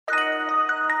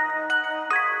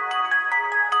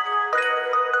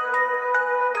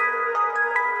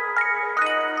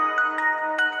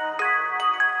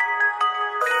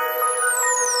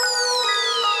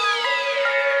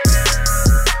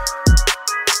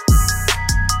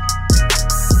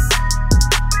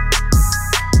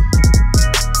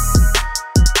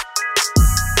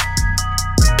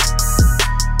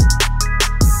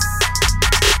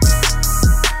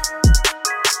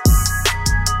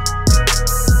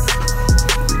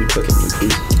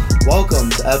Welcome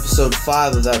to episode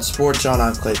 5 of That Sport John.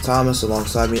 I'm Clay Thomas.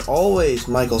 Alongside me, always,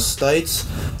 Michael Stites.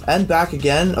 And back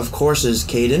again, of course, is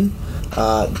Caden.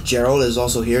 Gerald is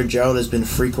also here. Gerald has been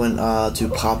frequent to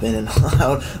pop in and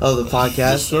out of the podcast.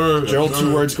 Yes, sir. Gerald,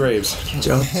 2 words Graves.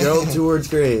 Gerald 2 words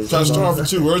Graves. Try to start off with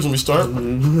 2 words when we start?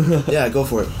 Yeah, go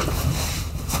for it.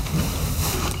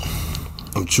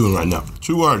 I'm chewing right now.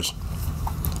 2 words.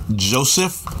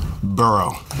 Joseph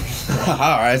Burrow.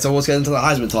 Alright, so let's get into the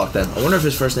Heisman talk then. I wonder if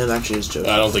his first name actually is Joe.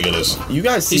 I don't think it is. You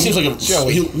guys He see... seems like a Joe.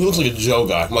 He looks like a Joe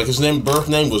guy. Like his birth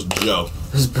name was Joe.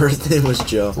 His birth name was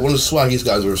Joe. One of the swaggiest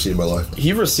guys I've ever seen in my life.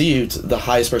 He received the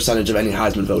highest percentage of any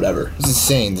Heisman vote ever. It was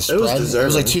insane. The spread. was deserving. It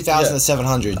was like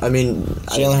 2,700. I mean,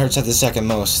 Jalen Hurts had the second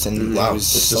most, and Wow. it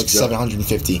was like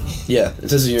 750 Yeah, it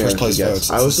says first place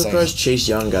votes. I was It's insane. surprised Chase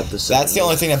Young got the second. That's the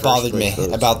only thing that first bothered me place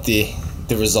votes. about the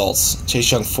results. Chase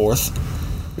Young 4th.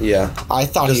 Yeah. I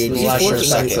thought he would be Last for year,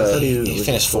 second. I thought he He was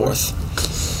finished fourth.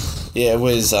 4th. Yeah, it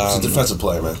was. He's a defensive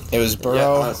player, man. It was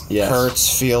Burrow, Yes.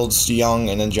 Hurts, Fields, Young,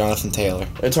 and then Jonathan Taylor.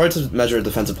 It's hard to measure a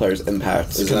defensive player's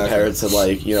impact to Exactly. compare it to,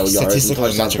 like, you know, yards and Statistically,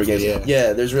 touchdowns per game. metrically,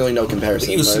 Yeah, there's really no comparison.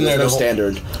 He was There's sitting there no the whole-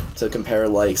 standard to compare,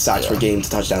 like, sacks per game to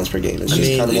touchdowns per game. It's just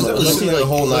mean, kind of He's one of those... sitting there the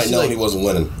whole unless night he, knowing like- he wasn't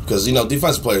winning. Because, you know,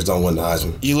 defensive players don't win the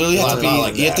Heisman. You literally have to be. Not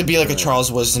like you have to that. be like a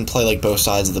Charles Woods and play like both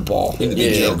sides of the ball. You need to be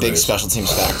Yeah, Joe big Graves. special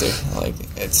teams factor. Like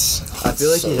it's. I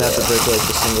feel like so he'd have to rare. break like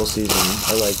the single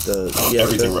season or like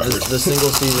Everything record. the single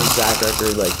season sack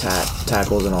record, like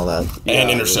tackles and all that. And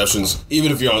interceptions.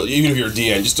 Even if you're a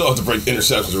DN, you still have to break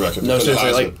interceptions record. No, for the seriously,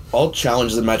 Heisman. like, I'll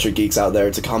challenge the metric geeks out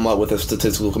there to come up with a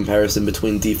statistical comparison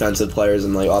between defensive players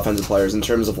and, like, offensive players in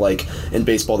terms of, like, in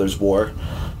baseball there's WAR.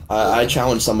 I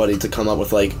challenge somebody to come up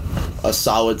with, like, a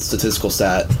solid statistical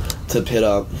stat to pit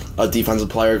up a defensive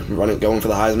player going for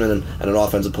the Heisman and an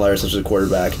offensive player such as a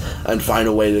quarterback and find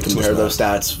a way to compare those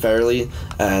stats fairly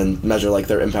and measure, like,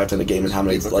 their impact in the game and how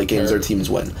many, like, games their teams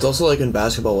win. It's also like in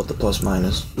basketball with the plus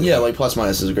minus. Yeah, like, plus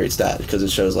minus is a great stat because it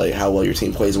shows, like, how well your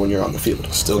team plays when you're on the field.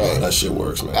 Still, that shit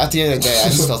works, man. At the end of the day, I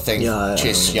still think Yeah,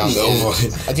 Chase I Young. know.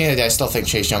 At the end of the day, I still think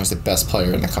Chase Young's the best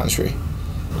player in the country.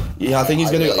 Yeah, I think he's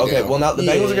going to... really Okay, do. well, now the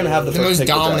Bengals are going to have the The first most pick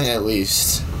of the draft. dominant, at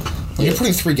least. You're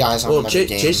putting 3 guys on Well, him every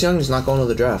game. Chase Young is not going to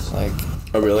the draft. Like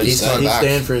Oh, really? He's coming He's back.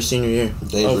 staying for his senior year.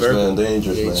 Dangerous, very man. cool.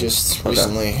 Dangerous, They man. just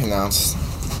recently announced.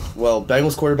 Well,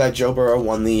 Bengals quarterback Joe Burrow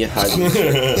won the Heisman.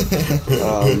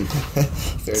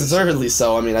 Deservedly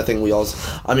so. I mean, I think we all...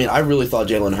 I mean, I really thought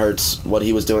Jalen Hurts, what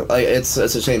he was doing... Like, it's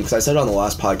a shame, because I said it on the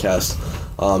last podcast.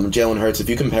 Jalen Hurts, if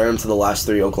you compare him to the last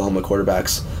 3 Oklahoma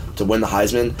quarterbacks to win the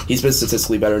Heisman, he's been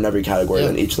statistically better in every category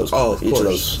than each of those. Oh, of each course. of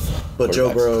those. But Joe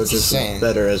quarterbacks. Burrow is just insane.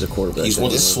 better as a quarterback. He's one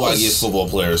of the than- swaggiest football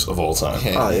players of all time.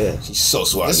 Yeah. Oh, yeah. He's so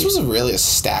swaggy. This was really a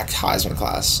stacked Heisman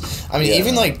class. I mean, Yeah.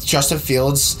 even like Justin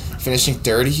Fields finishing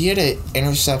third, he had an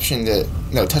touchdown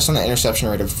to interception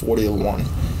rate of 40-1.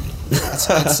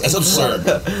 That's absurd.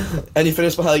 And he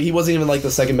finished behind... Like, he wasn't even, like,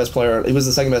 the second best player... He was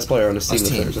the second best player on his team. His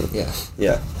team, this season.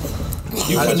 yeah. Yeah.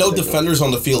 You put no defenders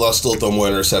on the field, I'll still throw more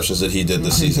interceptions than he did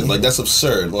this season. Like, that's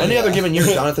absurd. Like, Any other given year,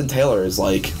 Jonathan Taylor is,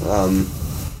 like... you Oh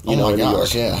know, my in New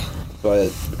gosh, York. yeah.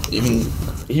 But... Even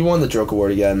He won the Joke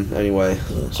Award again, anyway.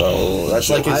 So that's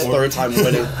like his third time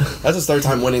winning. That's his third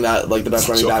time winning that, like the best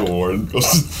running Joke back. award.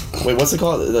 Wait, what's it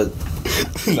called? The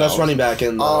best running back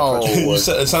in the country You award.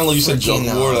 said, it sounded like you said joke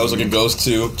Freaking, award. That was like it goes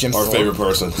to Jim our Thorpe. favorite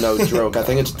person. No, Droke. I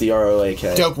think it's Droak.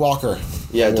 Dope Walker.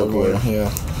 Yeah, Dope Award. Yeah.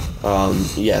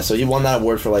 Yeah, so he won that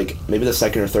award for like maybe the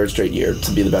second or third straight year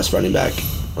to be the best running back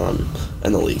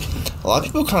in the league. A lot of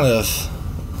people kind of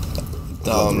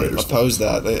Love the Raiders. opposed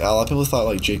that. A lot of people thought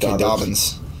like J.K.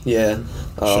 Dobbins Yeah.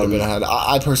 should have been ahead.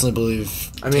 I personally believe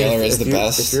I mean, Taylor if is the you're,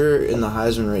 best. If you're in the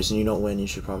Heisman race and you don't win, you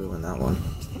should probably win that one.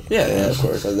 Yeah, of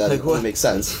course. That Like, what? makes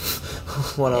sense.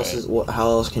 What else is? How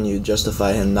else can you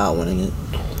justify him not winning it?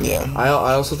 Yeah. I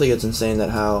also think it's insane that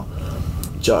how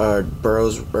Burrow,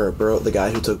 the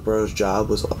guy who took Burrow's job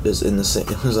was up for the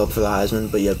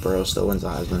Heisman, but yet Burrow still wins the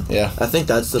Heisman. Yeah. I think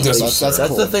that's the That's that's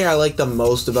cool. the thing I like the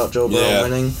most about Joe Burrow Yeah.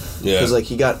 winning. Yeah. Because like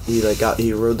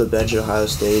he rode the bench at Ohio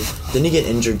State. Didn't he get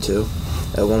injured too,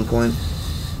 at one point?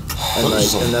 And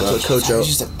that's what Coach O.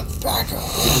 He's just a backup.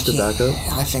 Just a backup?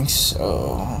 I think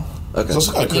so. Okay. It's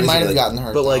also kind of He crazy. might have that- gotten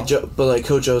hurt. But like, though.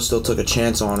 Coach O still took a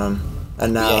chance on him,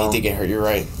 and now Yeah, he did get hurt. You're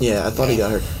right. Yeah, I thought he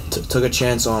got hurt. Took a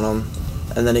chance on him,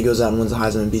 and then he goes out and wins the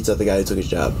Heisman and beats out the guy who took his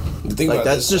job. The thing Like about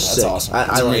that's this- just that's sick. awesome. I It's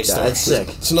a like great that. story. That's sick.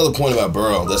 It's another point about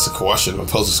Burrow. That's the question. I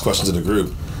posed this question to the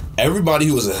group. Everybody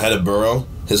who was ahead of Burrow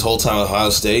his whole time at Ohio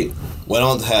State why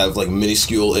don't have like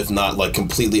minuscule, if not like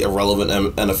completely irrelevant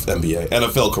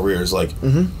NFL careers? Like,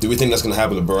 do we think that's going to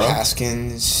happen to Burrow?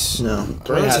 Haskins. No.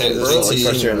 Burrow had his like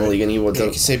first year in the league, and he was You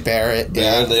could say Barrett.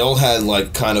 Yeah, they all had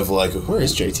like kind of like Where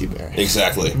is JT Barrett?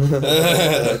 exactly.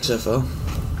 XFL.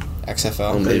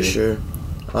 XFL. I'm pretty Maybe. sure.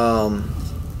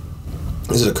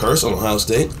 Is it a curse on Ohio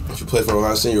State? If you play for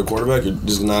Ohio State, you're a quarterback. You're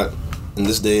just not in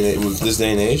this day and age, with this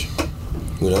day and age.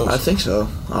 Who knows? I think so.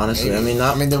 Honestly, Maybe.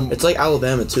 It's like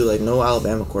Alabama too. Like no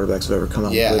Alabama quarterbacks have ever come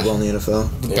out and played well in the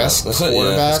NFL. The Yeah, best that's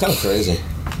quarterback. It's kind of crazy.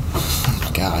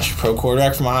 Gosh, pro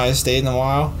quarterback from Ohio State in a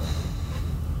while.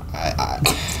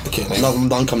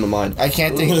 none come to mind. I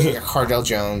can't think of Cardell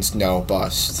Jones, no,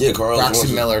 bust. Yeah, Cardell Braxton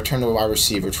Jones. Miller, turned to a wide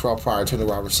receiver. Terrell Pryor, turned to a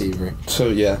wide receiver. So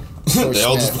yeah, They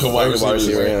all just become wide receivers.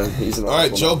 Yeah, he's an All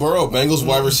right, Joe Burrow, Bengals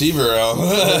wide receiver.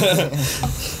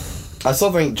 I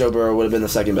still think Joe Burrow would have been the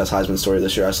second best Heisman story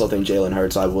this year. I still think Jalen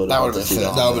Hurts. I would. That would've been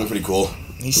That would have been pretty cool.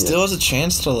 He still has a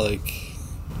chance to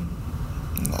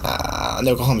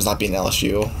Oklahoma's not beating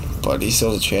LSU, but he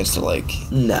still has a chance to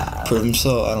Nah. prove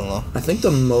himself. I don't know. I think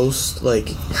the most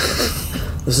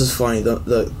this is funny.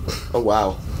 The Oh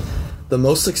wow. the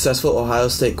most successful Ohio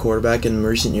State quarterback in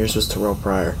recent years was Terrell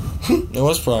Pryor. It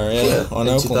was prior, on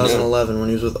In Oakland. 2011 when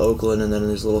he was with Oakland, and then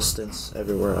his little stints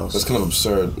everywhere else. That's kind of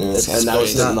absurd. Yeah. And now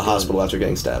he's not in the good. hospital after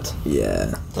getting stabbed.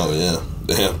 Yeah. Oh yeah,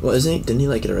 damn. Well, didn't he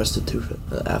get arrested too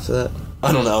after that?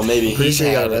 I don't know. Maybe. Pretty sure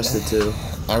he got had it. arrested too.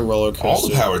 I roller All coaster.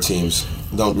 the power teams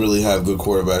don't really have good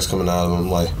quarterbacks coming out of them.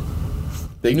 Like,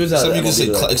 Big news out except of you can say,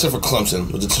 MLB today. except for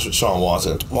Clemson with Deshaun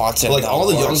Watson. Watson. But, like all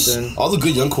the Watson. all the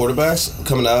good young quarterbacks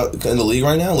coming out in the league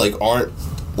right now, like aren't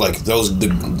like those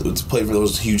play for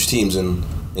those huge teams in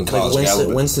college. Like Like,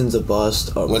 Winston's a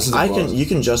bust. Winston's a bust. You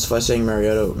can justify saying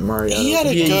Mariota. He had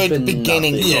a He's good been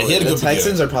beginning. nothing. Yeah, he had a the good Texans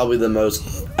beginning. are probably the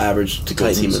most average to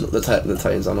good team. Titans. The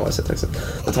Titans. I don't know why I said Texans.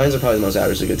 The Titans are probably the most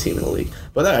average to good team in the league.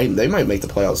 But they might make the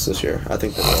playoffs this year. I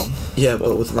think they will. Yeah,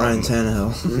 but with Ryan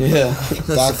Tannehill. Yeah. That's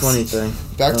the Back- funny thing.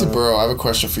 Back to Burrow, I have a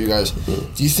question for you guys.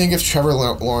 Do you think if Trevor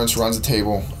Lawrence runs the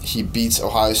table, he beats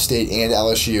Ohio State and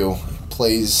LSU,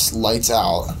 plays lights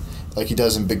out like he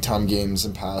does in big time games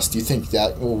in past, do you think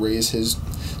that will raise his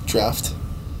draft?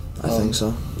 I think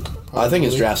so. I think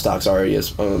his draft stock's already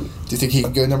is. Do you think he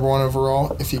could go number one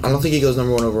overall if he? I don't think he goes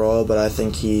number one overall, but I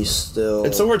think he's still.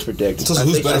 It's so hard to predict. So I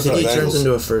who's think, better I think for he the turns Bengals?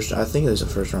 into a first. I think there's a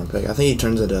first round pick. I think he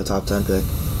turns into a top 10 pick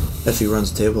if he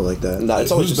runs the table like that. No,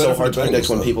 it's always Who's just so better for hard the to predict Bengals,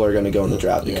 when though? people are going to go in the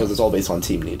draft because it's all based on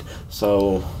team need.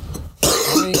 So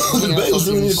the Bengals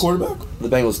do need a quarterback. the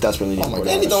Bengals desperately need a Andy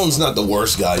quarterback. Dalton's not the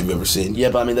worst guy you've ever seen. Yeah,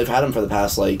 but I mean they've had him for the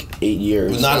past 8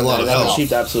 years. Not a lot of They haven't help.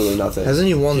 achieved absolutely nothing. Hasn't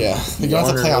he won? Yeah. He got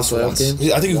to one or playoffs no playoff once. games?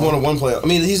 Yeah, I think he's won a one playoff. I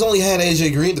mean, he's only had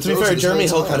AJ Green. To be fair, Jeremy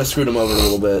Hill kind of screwed him over a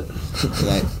little bit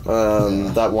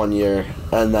that one year,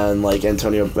 and then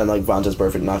Antonio and Vontaze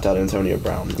Burfict knocked out Antonio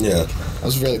Brown. Yeah,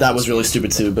 That was really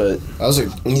stupid too, but That was a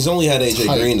and he's only had AJ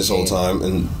Tight Green this whole game. time,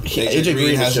 and AJ Green Green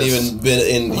is hasn't just- even been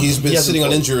in. He's been He hasn't sitting on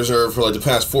played. injury reserve for the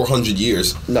past 400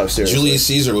 years. no, seriously. Julius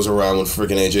Caesar was around when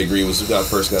freaking AJ Green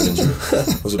first got injured.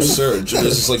 It was absurd.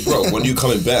 Julius is like, bro, when are you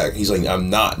coming back? He's like, I'm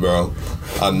not, bro.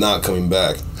 I'm not coming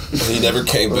back. He never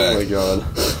came Oh back. my god.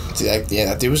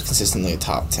 that dude was consistently a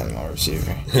top 10 wide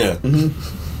receiver. Yeah.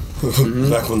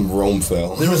 Back when Rome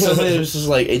fell. There was somebody that was just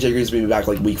AJ Green's gonna be back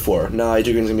week 4. No,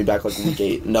 AJ Green's gonna be back week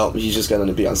 8. No, he's just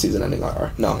gonna be on season-ending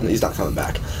IR. No, he's not coming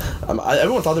back.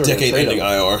 Everyone thought they were gonna trade Decade-ending him.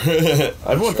 IR.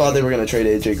 Everyone thought they were gonna trade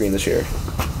AJ Green this year.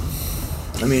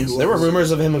 I mean, There were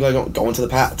rumors of him going to the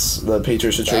Pats. The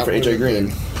Patriots should trade for AJ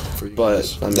Green.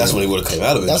 But I mean, That's when he would have come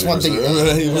out of it. That's one thing-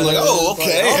 He was like, oh,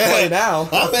 okay. I'll play now.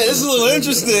 Oh, man, this is a little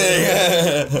interesting.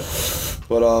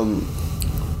 But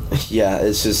yeah,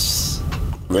 it's just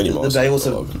Randy the Moss. Bengals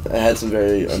have had some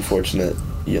very unfortunate,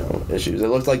 issues. It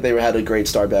looked like they had a great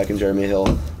start back in Jeremy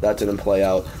Hill. That didn't play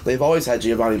out. They've always had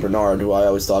Giovanni Bernard, who I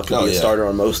always thought could Oh, be a yeah. starter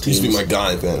on most He used teams. to be my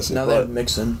guy in fantasy. now they have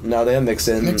Mixon. Now they have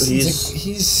Mixon.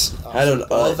 He's had an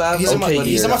above average. he's on my okay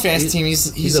he's on year. my fantasy team.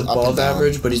 He's up and above down.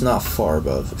 average, but he's not far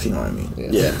above, if you know what I mean.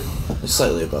 Yeah. He's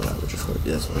slightly above average, of course.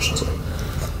 Yeah, that's what I should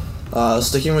say.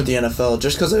 Sticking with the NFL,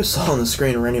 just because I saw on the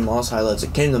screen Randy Moss highlights,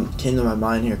 it came to my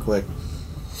mind here quick.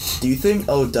 Do you think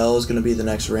Odell is going to be the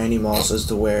next Randy Moss, as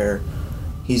to where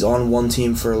he's on one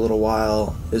team for a little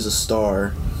while, is a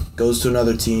star, goes to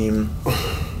another team,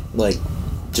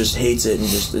 just hates it, and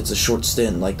just it's a short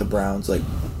stint, like the Browns, like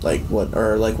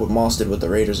what Moss did with the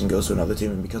Raiders, and goes to another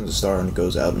team and becomes a star, and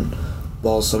goes out and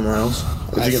balls somewhere else?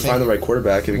 If you I can think find the right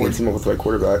quarterback, if you can team up with the right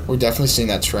quarterback. We're definitely seeing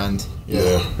that trend.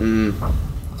 Yeah.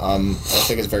 I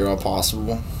think it's very well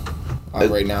possible.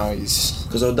 Right now, he's.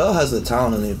 Because Odell has the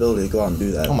talent and the ability to go out and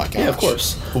do that. Oh my god. Yeah, of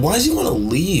course. But why does he want to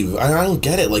leave? I don't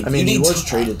get it. Like, I mean, you he need was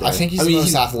traded there. I think he's the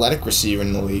most athletic receiver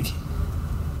in the league.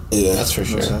 Yeah, That's for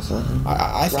sure. Most athletic.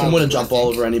 I think Can win a jump I ball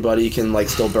think- over anybody. Can like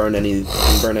still burn any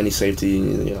safety.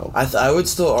 You know. I would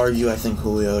still argue, I think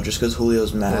Julio, just because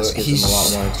Julio's mass gives him a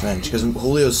lot more advantage. Because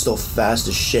Julio's still fast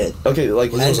as shit. Okay,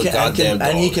 like Julio's a goddamn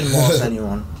and he dog. can loss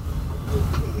anyone.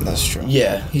 That's true.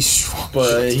 yeah, He's strong.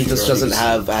 but he just doesn't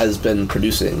has been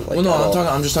producing. Like, Well, no, at all.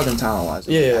 I'm just talking talent wise.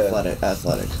 Yeah. Athletic. That's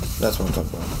what I'm talking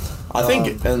about. I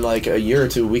think in like a year or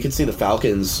two we could see the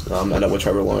Falcons end up with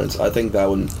Trevor Lawrence. I think that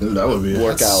would That would be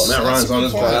work out. Matt Ryan's on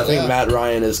his But I back. think Yeah. Matt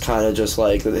Ryan is kind of just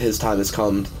like his time has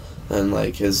come, and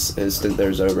like his stint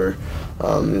there's over.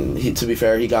 To be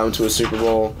fair, he got into a Super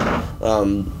Bowl,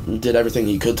 did everything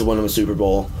he could to win him a Super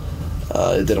Bowl.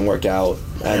 It didn't work out,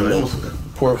 and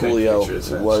poor Julio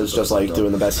was just like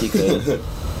doing the best he could.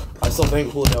 I still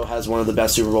think Julio has one of the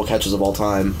best Super Bowl catches of all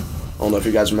time. I don't know if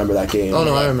you guys remember that game. Oh,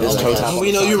 no, I remember His that toe catch. tap on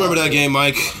We the know you sideline. remember that game,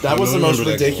 Mike. That was the most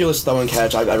Remember that game. ridiculous throwing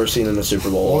catch I've ever seen in the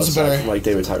Super Bowl. What was aside better? from, like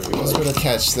David Tyree. Let's go to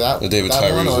catch that. The David that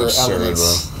Tyree one or was absurd,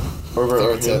 Elements? Over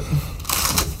Favorite tip.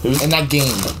 Who's? In that game,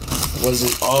 was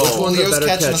it? Oh, Which one's a Julio's better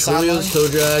catch on the catch, Julio's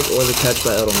sideline? toe drag or the catch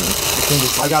by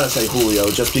Edelman? I gotta say Julio,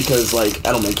 just because like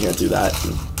Edelman can't do that.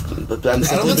 But then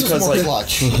simply Edelman's was because more like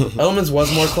clutch. Edelman's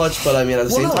was more clutch, but I mean at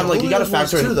the same time like you gotta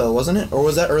factor too, in. though, wasn't it? Or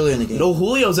was that early in the game? No,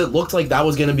 Julio's it looked like that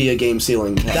was gonna be a game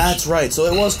sealing catch. That's right. So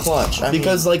it was clutch. I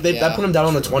because like they Yeah. that put him down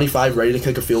on the 25, ready to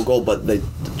kick a field goal, but they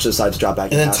decided to drop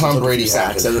back. And then pass Tom took a few Brady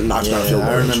sacks happened. and then knocked mean, down field I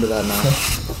goal. remember that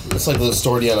now. It's like the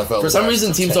story of the NFL. For some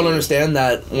reason, teams don't understand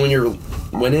that when you're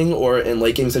winning or in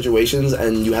late game situations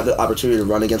and you have the opportunity to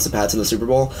run against the Pats in the Super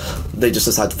Bowl, they just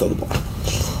decide to throw the ball.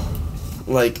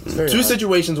 Like very two odd.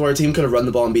 situations where a team could have run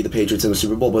the ball and beat the Patriots in the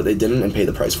Super Bowl, but they didn't and paid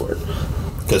the price for it.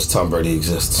 Because Tom Brady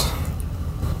exists.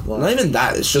 Well, Not even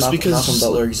that. It's just because Malcolm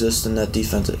Butler exists in that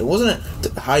defense. It wasn't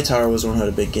it. Hightower was the one who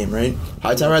had a big game, right?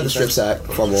 Hightower had the strip sack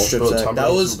fumble Strip Oh, sack. Tom That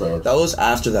Brady's was super. that was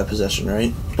after that possession,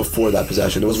 right? before that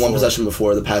possession. It was one Before. possession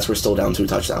before the Pats were still down 2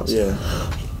 touchdowns. Yeah.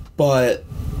 But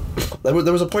there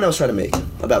was a point I was trying to make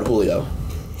about Julio.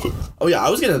 Oh yeah,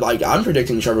 I'm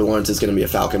predicting Trevor Lawrence is gonna be a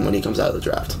Falcon when he comes out of the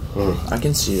draft. I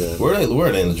can see that. Where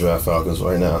are they in the draft, Falcons,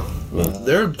 right now? I mean,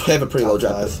 They have a pretty low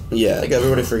Top draft. five. Yeah, I think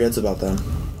everybody forgets about them.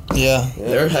 Yeah.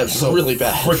 they're really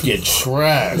bad. freaking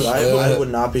trash. But I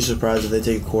would not be surprised if they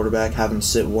take a quarterback, have him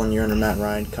sit 1 year under Matt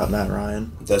Ryan, cut Matt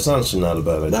Ryan. That's honestly not a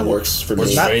bad idea. That works for Or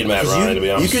me. trade Matt 'cause Ryan, to be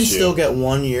honest you can with you. still get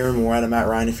 1 year more out of Matt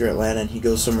Ryan if you're Atlanta and he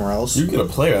goes somewhere else. You get a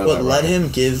player out of But that, let right? him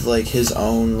give like his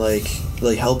own like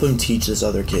help him teach this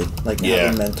other kid, like Yeah.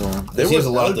 have him mentor him. He has a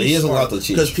lot to teach.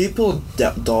 Because people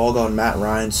dog on Matt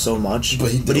Ryan so much,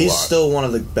 But he did a he's lot. still one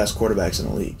of the best quarterbacks in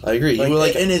the league. I agree. Like, He was,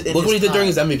 like, in look what his he did during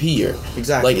his time. MVP year.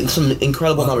 Exactly. Like some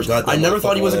incredible Oh, numbers. God, that I never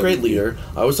thought he was a great motherfucker leader.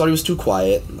 I always thought he was too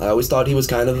quiet. I always thought he was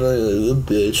kind of a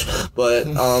bitch. But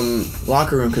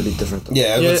Locker room could be different though.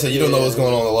 Yeah, I was Yeah, gonna say, you don't know yeah. what's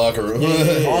going on in the locker room.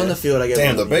 On the field, I get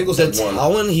Damn, what the you mean. Bengals the had won.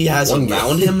 talent he has One game.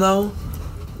 around him, though.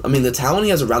 I mean, the talent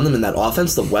he has around them in that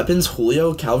offense, the weapons,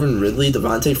 Julio, Calvin Ridley,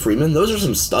 Devontae Freeman, those are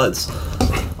some studs.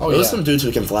 Oh Those yeah. are some dudes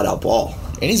who can flat out ball.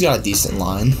 And he's got a decent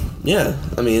line. Yeah,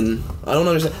 I mean, I don't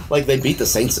understand. Like, they beat the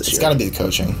Saints this It's year. got to be the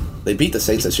coaching. They beat the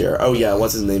Saints this year. Oh, yeah,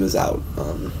 what's his name is out.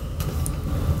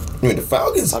 I mean, the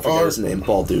Falcons I forget are his name.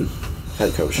 Bald dude.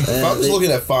 Head coach. Falcons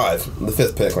looking at 5, the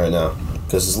 5th pick right now,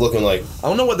 because it's looking like I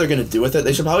don't know what they're going to do with it.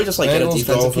 They should probably just, like, get a Bengals,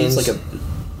 defensive piece. Like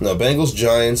No, Bengals,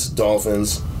 Giants,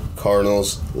 Dolphins,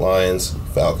 Cardinals, Lions,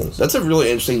 Falcons. That's a really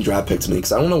interesting draft pick to me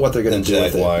because I don't know what they're going And to do with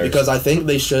it. Jaguars. Because I think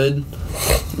they should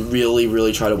really,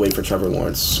 really try to wait for Trevor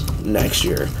Lawrence next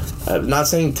year. I'm not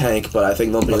saying tank, but I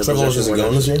think they'll be in But a Trevor Lawrence position isn't where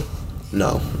going this year?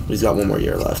 No, he's got 1 more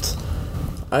year left.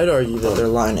 I'd argue that their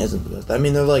line isn't the best. I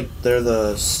mean, they're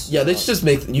the Yeah, they should just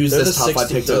use they're this the top 5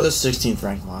 pick they're the to 16th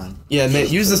ranked line.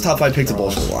 use this top 5 pick to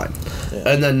bolster the line, Yeah.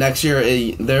 and then next year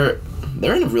they're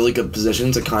in a really good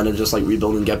position to kind of just like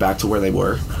rebuild and get back to where they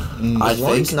were. I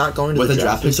Lawrence think not going to with the the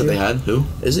draft draft picks that this they year? had. Who?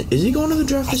 Is he going to the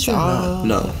draft this year? or not?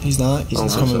 No. He's not. He's I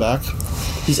don't not think coming so.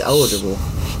 back. He's eligible.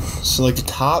 So, like, the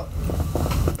top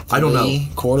I don't know. 3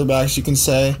 quarterbacks, you can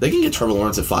say. They can get Trevor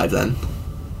Lawrence at 5 then.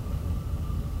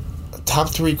 Top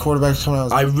 3 quarterbacks coming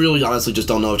out. I really honestly just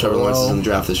don't know if Trevor Lawrence is in the Well-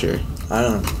 draft this year. I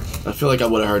don't know. I feel like I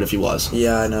would have heard if he was.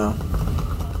 Yeah, I know.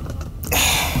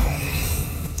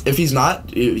 If he's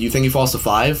not, you think he falls to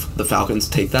 5? The Falcons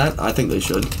take that? I think they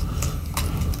should.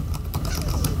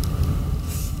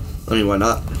 I mean, why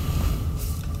not?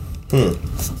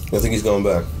 I think he's going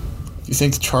back. You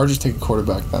think the Chargers take a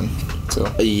quarterback then, too?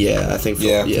 Yeah, I think.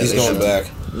 Yeah, he's they going should. back.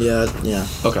 Yeah.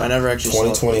 Okay. I never actually saw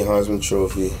 2020 Heisman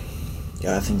Trophy.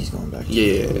 Yeah, I think he's going back.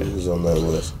 Yeah. He's on that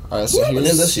list. All right, so And then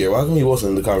here's this year, why come he wasn't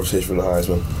in the conversation for the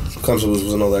Heisman? Clemson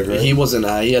wasn't all that great. He wasn't.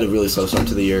 He had a really slow start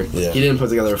to the year. Yeah. He didn't put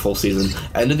together a full season.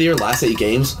 End of the year, last 8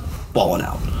 games, balling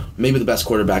out. Maybe the best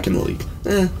quarterback in the league.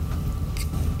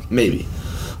 Maybe.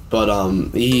 But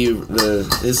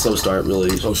his slow start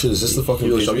really. Oh shit! Is this the fucking?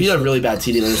 He had a really bad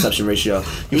TD to interception ratio.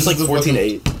 He was like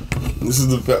 14-8. This is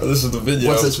the video.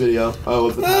 What's this video? Oh,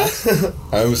 with the pass.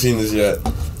 I haven't seen this yet. I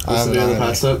What's the haven't video the either.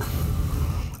 pass took?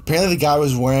 Apparently, the guy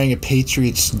was wearing a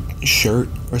Patriots shirt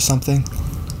or something,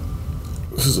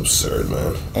 This is absurd,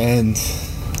 man. and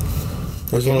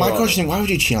There's one my of question: why would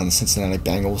you cheat on the Cincinnati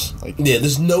Bengals? Like, Yeah,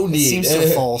 there's no it need. seems so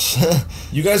false.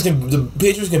 You guys the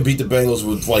Patriots can beat the Bengals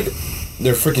with like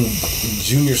their freaking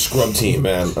junior scrub team,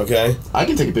 man. Okay. I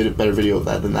can take a bit better video of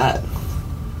that than that.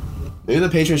 Maybe the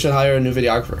Patriots should hire a new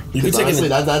videographer. You could 'Cause take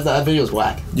honestly, an- that video is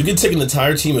whack. You could take an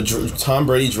entire team of Tom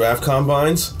Brady draft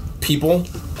combines, people,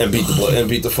 and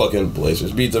beat the fucking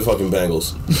Blazers, beat the fucking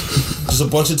Bengals. Just a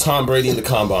bunch of Tom Brady in the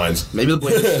combines Maybe the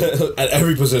Blazers. at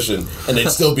every position, and they'd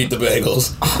still beat the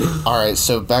Bengals. All right,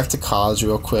 so back to college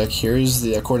real quick. Here's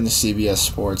according to CBS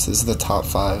Sports, this is the top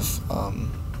 5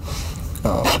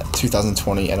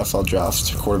 2020 NFL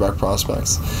draft quarterback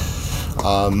prospects.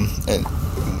 And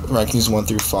rankings 1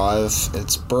 through 5.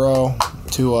 It's Burrow,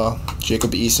 Tua,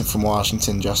 Jacob Eason from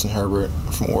Washington, Justin Herbert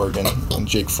from Oregon, and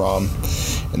Jake Fromm.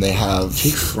 And they have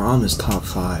Jake Fromm is top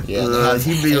 5. yeah, they have,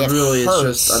 He'd be they have really. It's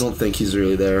Hurts. just I don't think he's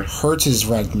really there. Hurts is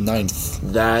ranked 9th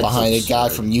That's behind a guy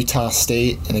absurd. from Utah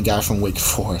State and a guy from Wake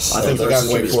Forest. I think the Hurts guy is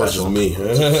from pretty Wake Forest is special. me.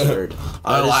 Absurd.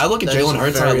 I look at That is Jalen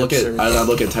Hurts and I very look at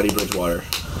absurd. Teddy Bridgewater.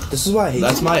 This is why I hate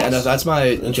That's my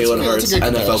Jalen that's Hurts a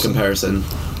good NFL comparison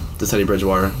to Teddy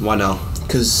Bridgewater. Why now?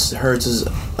 because Hurts is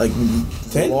like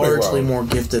Teddy largely Bridgewater. more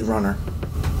gifted runner.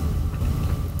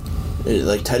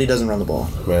 Like Teddy doesn't run the ball.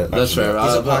 Man, That's fair.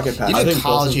 He's a But pocket passer. I Even think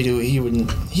college,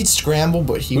 both he'd scramble,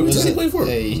 but he Who did was he play for?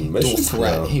 a dual Michigan?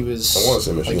 threat. No. He was. I wanna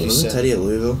say Michigan. Like you Wasn't said. Teddy at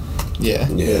Louisville? Yeah.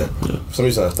 Yeah. For some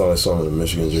reason, I thought I saw him in a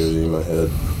Michigan jersey in my head.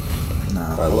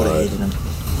 Nah, I I would have lied. hated him.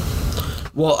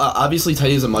 Well, obviously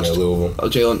Teddy's a much. Yeah, Louisville. Oh,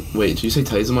 Jalen. Wait, did you say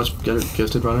Teddy's a much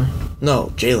gifted runner?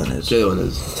 No, Jalen is. Jalen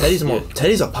is. Teddy's more.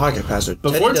 Teddy's a pocket passer.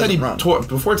 Before Teddy Teddy doesn't run.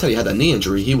 before Teddy had that knee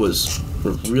injury, he was a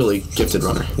really gifted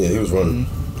runner. Yeah, he was running.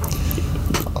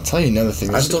 I'll tell you another thing.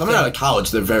 I This- still Coming think- out of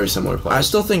college, they're very similar players. I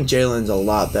still think Jalen's a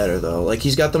lot better though. Like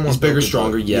he's got the more. He's bigger, built-up-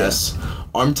 stronger. Yes.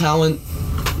 Arm talent.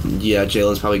 Yeah,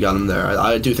 Jalen's probably got him there.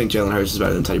 I do think Jalen Hurts is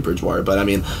better than Teddy Bridgewater, but I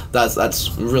mean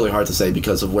that's really hard to say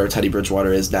because of where Teddy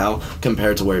Bridgewater is now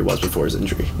compared to where he was before his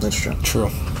injury. That's true. True.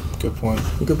 Good point.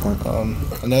 Good point.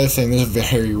 Another thing, there's a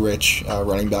very rich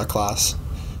running back class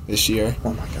this year.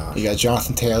 Oh my gosh. You got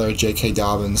Jonathan Taylor, J.K.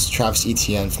 Dobbins, Travis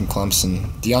Etienne from Clemson,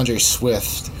 DeAndre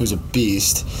Swift, who's a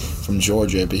beast from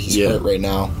Georgia, but he's hurt right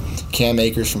now. Cam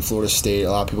Akers from Florida State.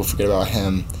 A lot of people forget about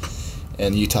him.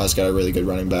 And Utah's got a really good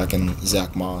running back in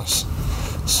Zach Moss.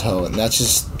 So, and that's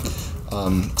just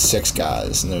 6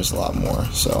 guys, and there's a lot more.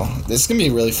 So, this is going to be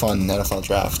a really fun NFL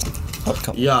draft.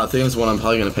 Upcoming. Yeah, I think it's one I'm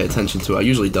probably going to pay attention to. I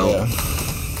usually don't.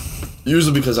 Yeah.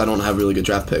 Usually because I don't have really good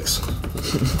draft picks.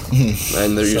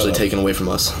 And they're usually up. taken away from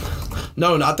us.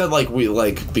 No, not that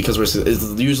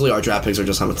because usually our draft picks are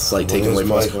just how it's like taken name's away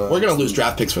from us. Mike. We're going to lose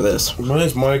draft picks for this. My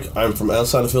name's Mike. I'm from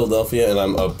outside of Philadelphia, and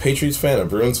I'm a Patriots fan, a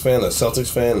Bruins fan, a Celtics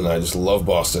fan, and I just love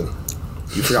Boston.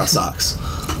 You forgot Sox.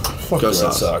 Fuck Go the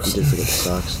Red Sox. Sox. You did forget the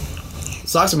Sox.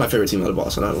 Sox are my favorite team out of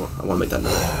Boston. I want to make that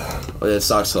known. It's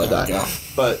Sox till I There we die. go.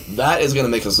 But that is going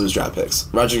to make us lose draft picks.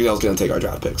 Roger Goodell's going to take our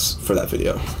draft picks for that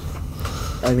video.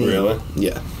 I mean, Really?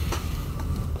 Yeah.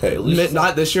 Hey, at least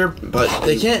Not this year, but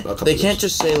they a can't. couple They can't years.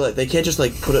 just say like. They can't just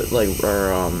like put it like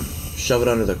or shove it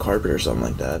under the carpet or something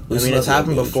like that. I Least mean, not it's the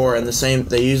happened NBA. before, and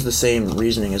they use the same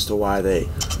reasoning as to why they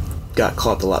got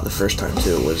caught a lot the first time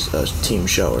too. Was a team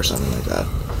show or something like that.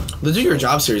 The Do Your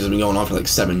Job series has been going on for like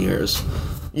 7 years.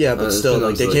 Yeah, but it's still, been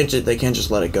like they like- can't. They can't just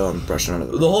let it go and brush it under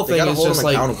The whole they thing gotta is hold just them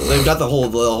like accountable. they've got the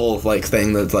whole like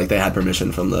thing that like they had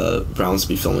permission from the Browns to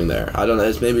be filming there. I don't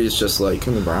know. Maybe it's just like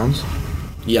From the Browns.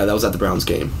 yeah, that was at the Browns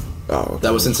game. Oh, okay.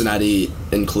 That was Cincinnati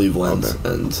in Cleveland, Okay.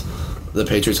 and the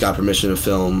Patriots got permission to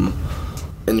film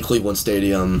in Cleveland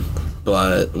Stadium.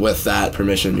 But with that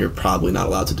permission, you're probably not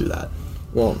allowed to do that.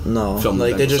 Well, no. Film the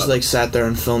Like they bench just stuff. like sat there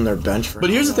and filmed their bench for.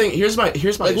 But here's the how long? thing. Here's my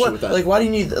Like issue what? with that. Like why do you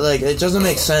need? Like it doesn't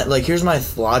make sense. Like here's my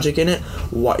logic in it.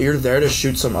 What you're there to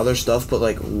shoot some other stuff, but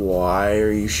like why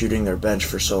are you shooting their bench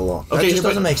for so long? That just but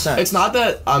doesn't make sense. It's not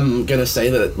that I'm gonna say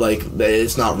that like that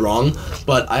it's not wrong,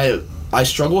 but I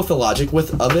struggle with the logic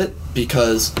of it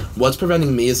because what's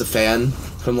preventing me as a fan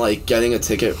from like getting a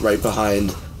ticket right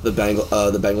behind the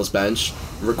Bengals bench,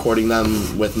 recording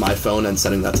them with my phone and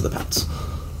sending that to the Pats.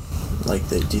 Like,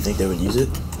 do you think they would use it?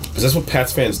 Because that's what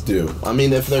Pats fans do. I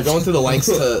mean, if they're going through the lengths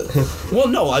to, well,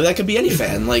 no, that could be any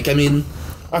fan. Like, I mean,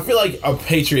 I feel like a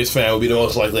Patriots fan would be the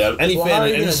most likely out of any Well, how are fan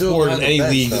you in any gonna do it sport in behind the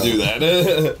any bench, league though? to do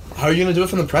that. how are you gonna do it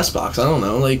from the press box? I don't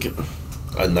know. Like,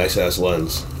 A nice ass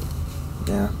lens.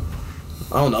 Yeah.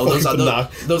 I don't know. Those, Fucking those,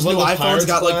 knock- those new little iPhones Pirates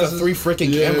got like the glasses? 3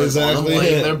 freaking Yeah, cameras on exactly.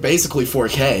 them. Like, they're basically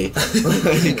 4K.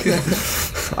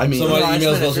 Like, I mean, Somebody Right,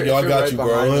 emails if us, you're- yo, I if you're got right you,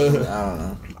 behind bro. them, I don't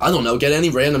know. I don't know. Get any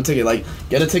random ticket. Like,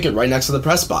 get a ticket right next to the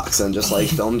press box and just like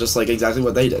film just like exactly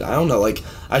what they did. I don't know. Like,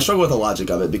 I struggle with the logic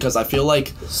of it because I feel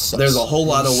like there's a whole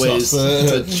lot of ways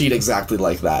to cheat exactly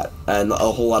like that, and a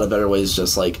whole lot of better ways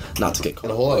just like not to get caught.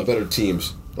 And a whole lot of better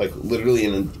teams. Like, literally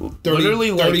in 30, Literally,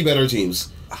 30 like, better teams.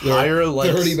 There are Hire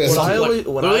like 30 better some What I teams. always-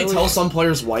 what I literally always- tell some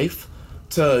player's wife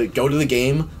to go to the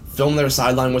game, film their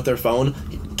sideline with their phone,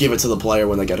 give it to the player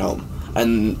when they get home,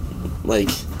 and like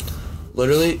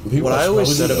Literally, People what I always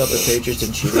probably said do about that. the Patriots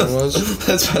and cheating was,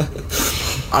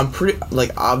 that's I'm pretty,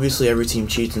 like, obviously every team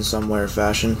cheats in some way or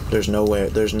fashion. There's no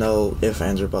ifs,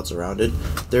 ands, or buts around it.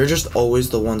 They're just always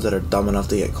the ones that are dumb enough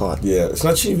to get caught. Yeah, it's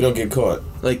not cheap if you don't get caught.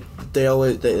 Like, they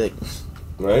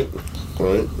Right?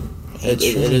 Right? it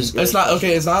is. it's not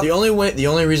okay. It's not. The only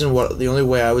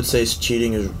way I would say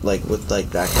cheating is like with like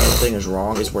that kind of thing is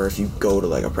wrong is where if you go to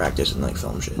like a practice and like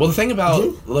film shit. Well, the thing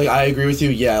about like I agree with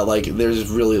you. Yeah, like there's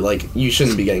really like you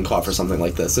shouldn't be getting caught for something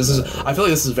like this. This is I feel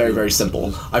like this is very very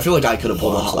simple. I feel like I could have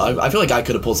pulled I feel like I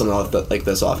could have pulled something like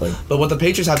this off. But what the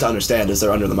Patriots have to understand is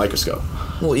they're under the microscope,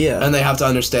 Well, yeah, and they have to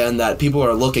understand that people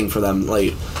are looking for them.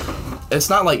 Like it's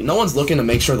not like no one's looking to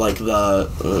make sure like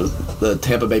the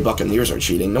Tampa Bay Buccaneers are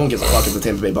cheating. No one gives a fuck if the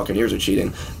Tampa Bay Buccaneers are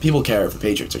cheating. People care if the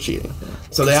Patriots are cheating.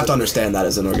 So they have to understand that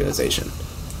as an organization.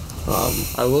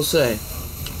 I will say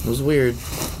it was weird.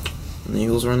 When the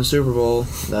Eagles were in the Super Bowl.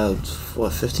 That was,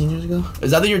 what, 15 years ago?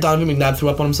 Is that the year Donovan McNabb threw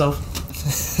up on himself?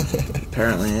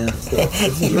 Apparently, yeah.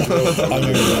 I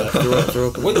remember that. Threw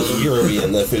up What year are we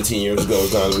in that 15 years ago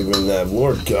was Donovan McNabb?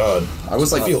 Lord God. I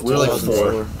was like, I feel we were like old.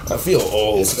 4. I feel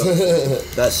old.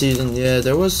 That season, yeah,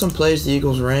 there was some plays the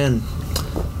Eagles ran.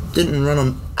 Didn't run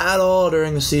them at all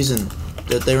during the season.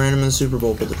 That they ran them in the Super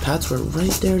Bowl, but the Pats were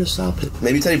right there to stop it.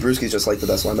 Maybe Teddy Bruschi's just like the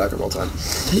best linebacker of all time.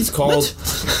 It's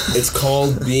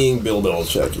called being Bill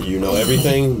Belichick. You know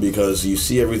everything because you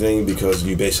see everything because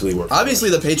you basically work. Obviously,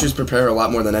 the Patriots prepare a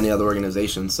lot more than any other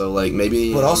organization, so like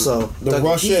maybe. But also, The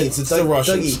Russians, it's the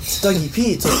Russians. Dougie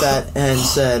P took that and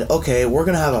said, "Okay, we're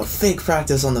gonna have a fake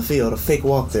practice on the field, a fake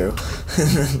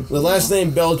walkthrough." The last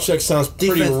name Belichick sounds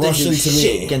pretty Defense didn't Russian do to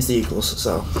shit me. against the Eagles,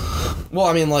 so Well,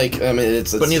 I mean,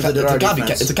 it's But neither did our defense.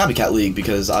 It's a copycat league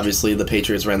because obviously the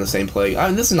Patriots ran the same play. I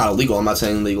mean, this is not illegal. I'm not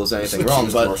saying the Eagles did anything It's wrong,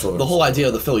 the but commercial. the whole idea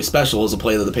of the Philly Special is a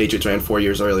play that the Patriots ran 4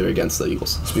 years earlier against the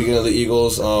Eagles. Speaking of the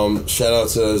Eagles, shout out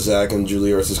to Zach and Julie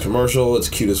Ertz's commercial. It's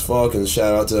cute as fuck, and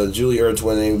shout out to Julie Ertz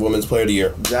winning Women's Player of the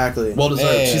Year. exactly. Well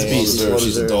deserved. Hey. She's a Well beast. deserved.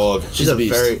 She's a dog. She's a a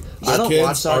beast. very. I don't kids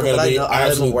watch are soccer, gonna but be I am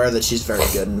absolute- aware that she's very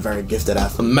good and very gifted A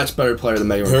athlete. much better player than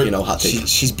Megan Her- Rapinoe. Hot take.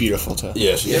 She's beautiful too.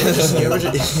 Yeah, she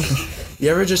You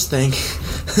ever just think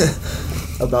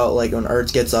about like when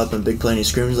Ertz gets up and big play and he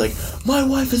screams like, "My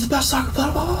wife is the best soccer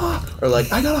player," blah, blah, blah. Or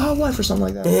like, "I got a hot wife," or something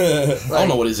like that. I don't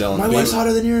know what he's yelling. My wife's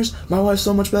hotter than yours. My wife's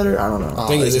so much better. I don't know.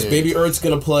 Thing is dude. Baby Ertz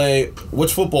gonna play?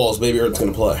 Which football is Baby Ertz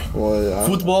gonna play? Well,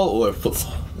 Football or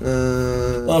football?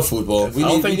 Oh, football. I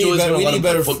don't think Julie's better. going to We let need him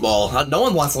play better football. No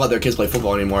one wants to let their kids play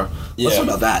football anymore. Let's Yeah. talk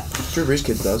about that. Drew Brees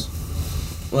kids does.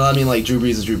 Well, I mean, like Drew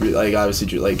Brees is Drew Brees. Like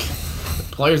obviously, like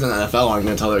players in the NFL aren't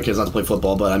going to tell their kids not to play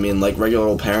football. But I mean, like regular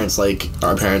old parents, like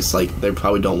our parents, like they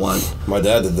probably don't want My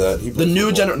dad did that. He the played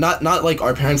new football. not like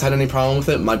our parents had any problem with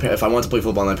it. If I wanted to play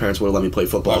football, my parents would have let me play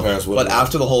football. My parents would. But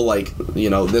after the whole like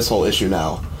this whole issue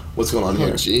now, what's going on Oh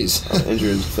here? jeez. Injured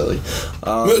in Philly.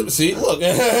 See, look,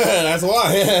 that's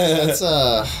why. That's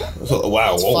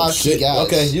Wow. That's Oh, 5 key shit. guys.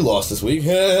 Okay, you lost this week.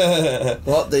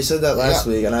 Well, they said that last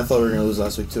Yeah. week, and I thought we were gonna lose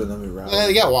last week too, and then we you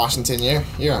rallied. got Washington.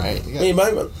 You're all right. You got, I mean,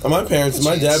 my parents,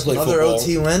 my dad played Another football.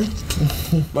 OT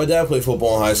win. My dad played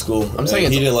football in high school. I'm saying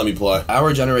and he it's- didn't let me play.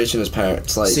 Our generation as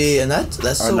parents, like See, and that's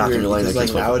are so not weird gonna let because their like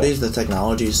kids play nowadays the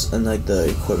technologies and like the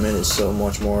equipment is so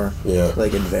much more Yeah.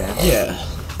 like advanced. yeah.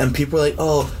 And people are like,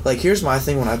 oh, like here's my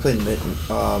thing when I played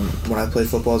when I played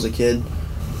football as a kid.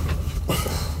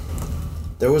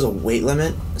 There was a weight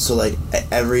limit, so like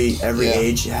every Yeah.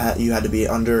 age you had to be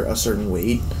under a certain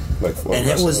weight, Like, and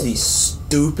it was the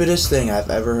stupidest thing I've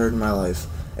ever heard in my life.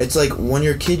 It's like when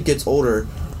your kid gets older,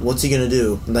 what's he gonna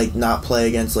do? Like not play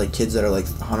against like kids that are like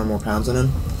 100 more pounds than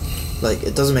him? Like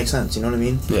it doesn't make sense. You know what I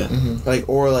mean? Yeah. Like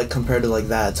or like compared to like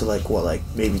that to like what like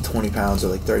maybe 20 pounds or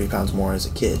like 30 pounds more as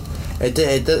a kid. It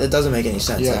doesn't make any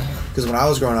sense. Yeah. Because when I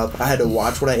was growing up, I had to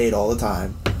watch what I ate all the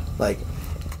time. Like,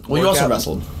 Well, you also workout-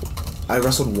 wrestled. I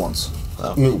wrestled once.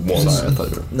 Oh. Once. Sorry, I thought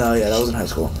you were. No, yeah, that was in high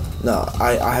school. No,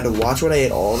 I had to watch what I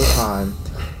ate all the time.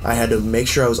 I had to make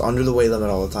sure I was under the weight limit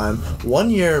all the time.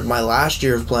 One year, my last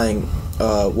year of playing,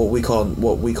 what we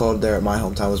called there at my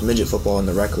hometown was midget football in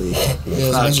the rec league.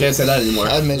 Yeah, I can't say that anymore.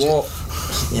 I admit Well,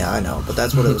 yeah, I know, but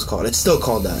that's what it was called. It's still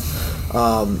called that.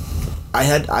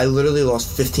 I literally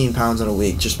lost 15 pounds in a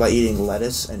week just by eating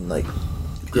lettuce and like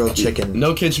grilled chicken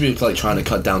No kid should be like trying to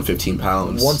cut down 15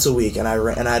 pounds. once a week, and I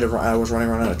was running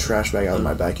around in a trash bag out in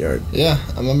my backyard. Yeah,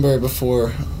 I remember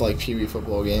before like Pee Wee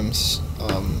football games.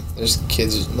 There's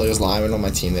kids like there's linemen on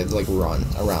my team. They'd like run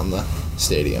around the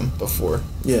stadium before.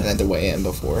 Yeah. And had to weigh in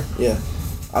before. Yeah,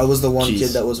 I was the one Jeez. kid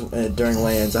that was during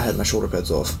weigh-ins. I had my shoulder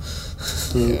pads off.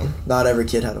 Yeah. Not every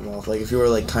kid had them off. Like if you were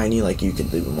like tiny, like you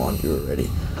could leave them on. You were ready.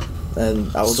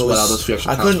 And I was Sweat out those few always.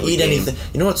 extra I pounds couldn't for the eat game. anything.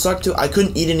 You know what sucked too? I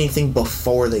couldn't eat anything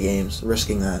before the games,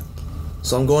 risking that.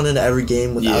 So I'm going into every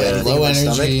game without Yeah. anything Low in my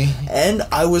energy. stomach. And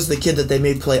I was the kid that they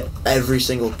made play every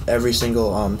single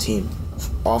team,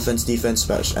 offense, defense,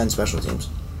 and special teams,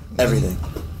 everything.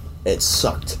 It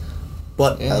sucked,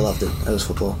 but Yeah. I loved it. It was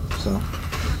football. So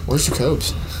Where's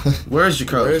Jacobs? Where's your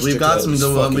coach? Where's We've got Jacobs?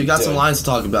 some. Fucking We got some dead. lines to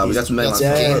talk about. We got some big Got lines. some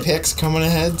Yeah. game picks coming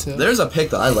ahead too. There's a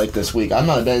pick that I like this week. I'm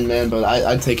not a betting man, but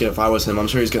I'd take it if I was him. I'm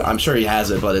sure he's gonna. I'm sure he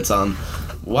has it, but it's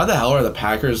Why the hell are the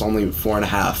Packers only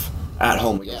 4.5 at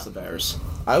home against the Bears?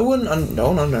 I wouldn't.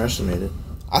 Don't underestimate it.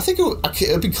 I think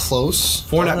it'd be close.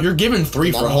 4.5. You're giving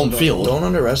 3 for No, home no, field. Don't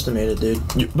underestimate it,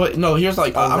 dude. But no, here's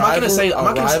like I'm not gonna say. I'm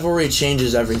not gonna. rivalry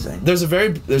changes everything. There's a very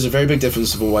big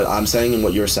difference between what I'm saying and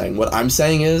what you're saying. What I'm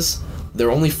saying is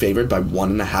they're only favored by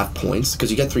 1.5 points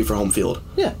because you get 3 for home field.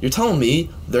 Yeah. You're telling me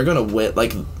they're gonna win?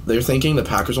 Like they're thinking the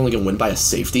Packers only gonna win by a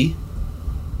safety?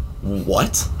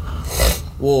 What?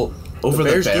 Well, Over the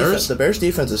Bears? Defense, the Bears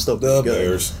defense is still pretty The good.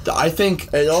 Bears. I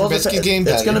think. It all Trubisky dep- game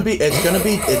it's better.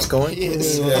 it's going.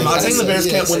 Yes. I'm not saying the Bears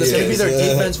can't win It's this going to be game.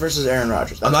 their defense versus Aaron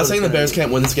Rodgers. I'm not saying the Bears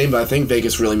can't win this game, but I think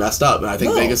Vegas really messed up, and I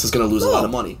think No. Vegas is going to lose a lot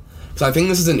of money. Because I think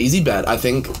this is an easy bet. I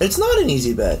think It's not an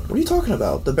easy bet. What are you talking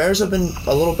about? The Bears have been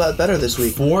a little bit better this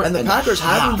week, and the Packers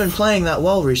haven't been playing that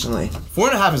well recently.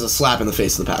 4.5 is a slap in the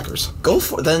face of the Packers. Go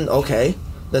for then. Okay,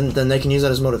 then they can use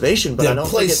that as motivation. But Yeah, I don't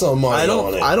play think some money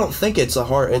on it. I don't think it's a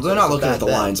hard. Well, it's they're a not looking bad at the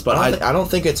bet. lines, but I don't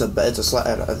think it's a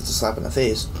slap in the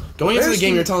face. Going into the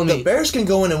game, you're telling me the Bears can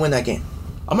go in and win that game.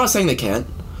 I'm not saying they can't,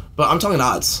 but I'm talking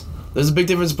odds. There's a big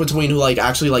difference between who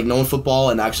actually knowing football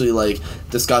and actually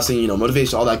discussing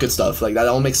motivation, all that good stuff. That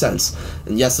all makes sense.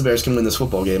 And yes, the Bears can win this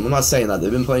football game. I'm not saying that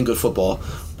they've been playing good football,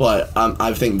 but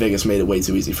I think Vegas made it way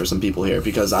too easy for some people here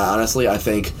because I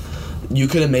think you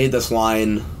could have made this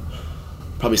line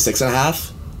probably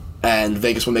 6.5, and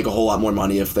Vegas would make a whole lot more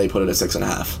money if they put it at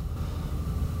 6.5.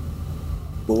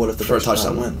 But what if the For a Bears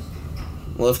touchdown don't win?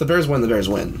 Well, if the Bears win, the Bears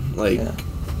win. Yeah.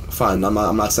 Fine. I'm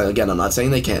not saying again. I'm not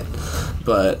saying they can't,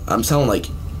 but I'm telling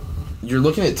you're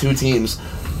looking at two teams.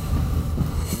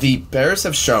 The Bears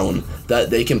have shown that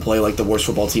they can play like the worst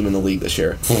football team in the league this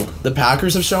year. The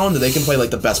Packers have shown that they can play like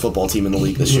the best football team in the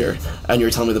league this year. And you're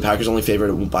telling me the Packers only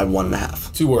favored by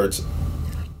 1.5. 2 words.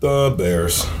 The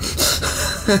Bears.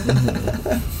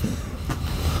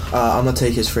 I'm gonna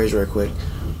take his phrase right quick.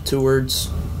 2 words.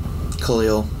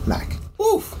 Khalil Mack.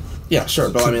 Oof. Yeah, sure,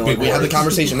 but I mean, Big we had the words.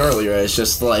 conversation earlier. It's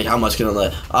just how much can it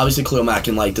let? Obviously, Khalil Mack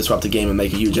can disrupt the game and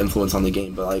make a huge influence on the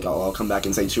game. But I'll come back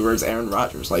and say 2 words: Aaron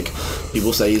Rodgers.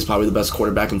 People say he's probably the best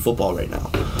quarterback in football right now.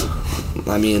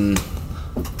 I mean,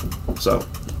 so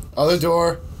Other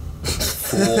door.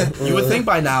 you would think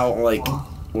by now,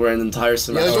 we're an entire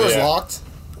The other semester. door's yeah. locked.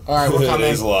 All right, we're It coming.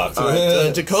 is locked. All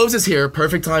right, Jacobs is here.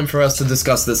 Perfect time for us to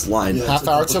discuss this line Half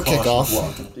hour till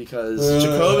kickoff. because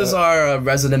Jacob is our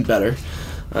resident bettor.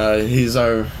 He's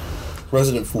our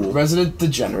Resident fool. resident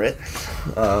degenerate.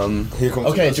 Here comes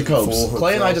Okay, the Jacobs. fool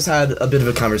Clay and I himself. just had a bit of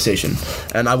a conversation,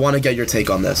 and I want to get your take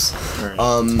on this.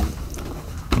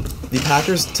 The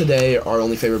Packers today are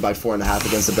only favored by 4.5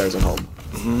 against the Bears at home.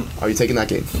 Are you taking that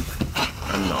game?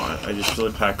 I'm not. I just feel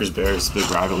like Packers-Bears, big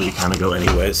rivalry, kind of go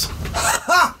anyways.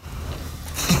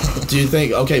 Do you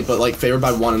think but favored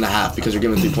by 1.5 because you're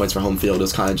giving 3 points for home field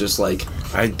is kind of just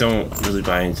I don't really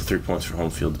buy into 3 points for home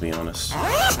field, to be honest.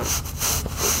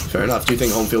 fair enough. Do you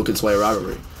think home field could sway a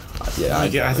rivalry? Yeah,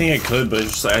 I think it could, but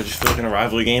it's I just feel like in a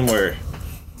rivalry game where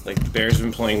the Bears have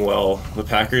been playing well, the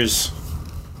Packers,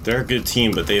 they're a good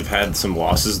team, but they've had some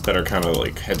losses that are kind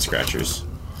of head scratchers.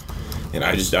 And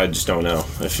I just don't know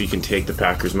if you can take the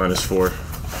Packers -4.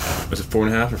 Was it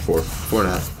 4.5 or 4?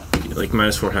 4.5.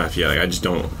 -4.5. Yeah, I just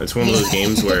don't. It's one of those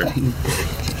games where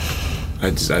I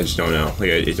just don't know.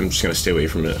 I'm just gonna stay away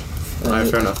from it. All right,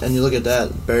 fair enough. And you look at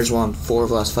that. Bears won 4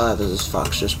 of last 5 as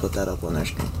Fox just put that up on their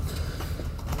screen.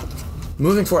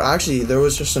 Moving forward, actually, there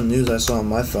was just some news I saw on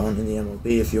my phone in the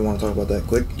MLB. If you want to talk about that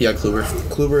quick, Yeah, Kluber.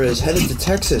 Kluber is headed to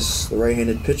Texas. The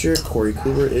right-handed pitcher Corey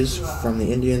Kluber is from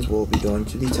the Indians. Will be going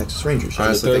to the Texas Rangers. All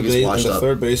right, so I think he's washed The up.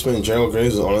 third baseman, General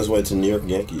Graves, is on his way to New York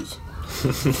Yankees.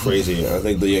 Crazy. I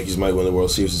think the Yankees might win the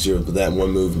World Series this year with that one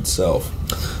move itself.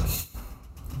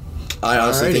 I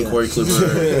honestly Alrighty think then. Corey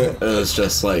Kluber is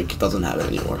just like doesn't have it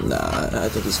anymore. Nah, I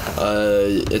think he's.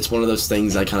 It's one of those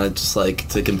things I kind of just like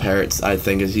to compare it. I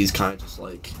think he's kind of just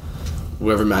like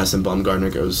wherever Madison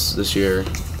Bumgarner goes this year.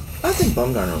 I think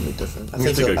Bumgarner will be different. I think think.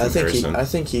 it's a good I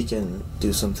think he comparison. can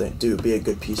do something. Be a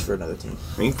good piece for another team.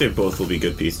 I think they both will be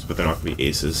good pieces, but they're not going to be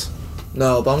aces.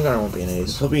 No, Bumgarner won't be an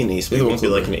ace. He'll be an ace, but he Neither won't be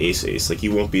will like an ace. Like he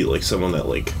won't be like someone that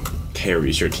like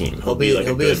carries your team. He'll be like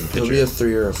a good he'll be a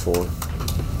 3 or a 4.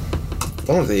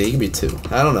 I don't think he can be 2.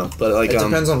 I don't know, but like It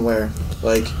depends on where.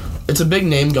 Like it's a big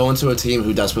name going to a team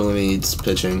who desperately needs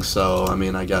pitching. So I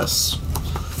mean, I guess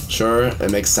sure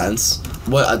it makes sense.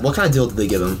 What kind of deal did they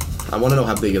give him? I want to know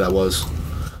how big that was.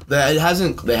 They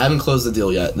haven't closed the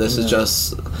deal yet. This is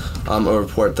just a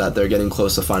report that they're getting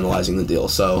close to finalizing the deal.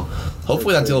 So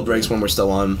hopefully that deal breaks when we're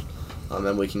still on,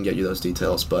 and we can get you those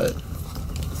details. But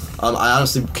I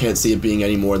honestly can't see it being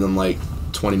any more than like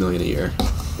 $20 million a year.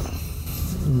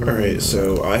 All right,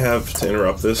 so I have to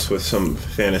interrupt this with some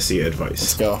fantasy Let's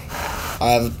advice. go.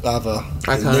 I have a.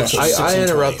 I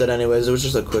interrupted anyways. It was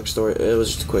just a quick story. It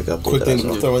was just a quick update. Quick that I thing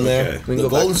saw. to throw in there. Okay. We can The go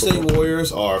back Golden to State football.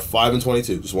 Warriors are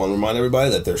 5-22. Just want to remind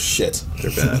everybody that they're shit. They're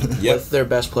bad. Yep. With their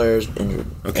best players injured.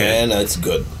 Okay, And it's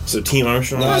good. so Team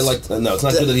Armstrong. No, it's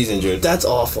not good that he's injured. That's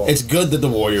awful. It's good that the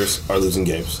Warriors are losing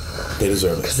games. They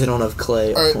deserve it. because they don't have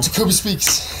Clay. All right, Jacoby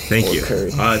speaks. Thank you.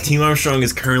 Curry. Team Armstrong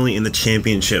is currently in the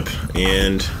championship,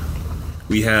 and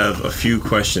we have a few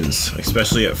questions,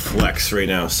 especially at Flex right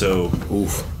now. So,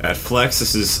 at Flex,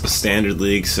 this is a standard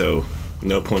league, so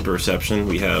no point per reception.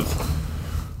 We have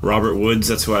Robert Woods,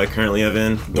 that's who I currently have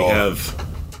in. We Dog. have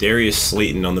Darius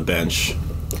Slayton on the bench.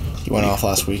 He went off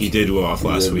last week. He did go off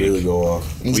last They week. really go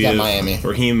off. He's We got have Miami.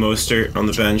 Raheem Mostert on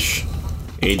the bench.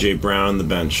 AJ Brown on the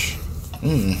bench.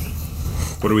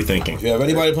 What are we thinking? If you have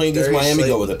anybody playing against Miami,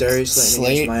 go with it. Darius Slayton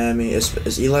against Slate. Miami.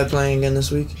 Is Eli playing again this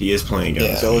week? He is playing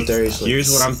again. Yeah. Go with Darius Slayton.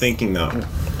 Here's what I'm thinking though,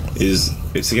 is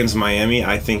it's against Miami.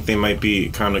 I think they might be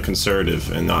kind of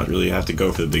conservative and not really have to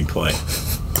go for the big play.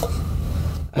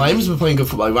 Miami's been playing good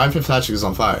football. Ryan Fitzpatrick is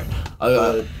on fire.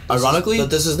 Ironically, but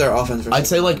this is their offense. I'd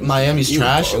say like Miami's Ew,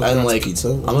 trash, bro, and that's like pizza.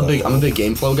 I'm a big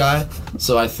game flow guy.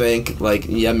 So I think like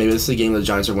maybe this is a game where the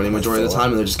Giants are winning majority of the time,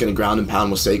 and they're just getting ground and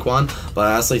pound with Saquon. But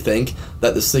I honestly think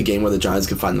that this is a game where the Giants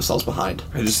can find themselves behind.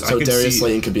 I So could Darius see-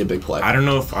 Slayton could be a big play. I don't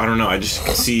know. I just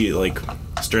could see like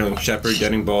Sterling Shepard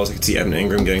getting balls. I could see Evan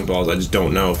Ingram getting balls. I just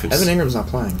don't know if it's. Evan Ingram's not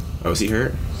playing. Oh, is he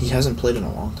hurt? He hasn't played in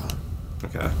a long time.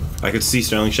 Okay. I could see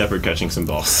Sterling Shepard catching some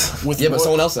balls. With Yeah, but more-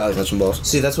 someone else has catching balls.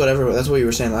 See, that's what you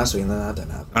were saying last week, and then that didn't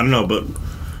happen. I don't know, but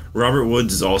Robert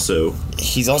Woods is also.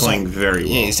 he's also playing very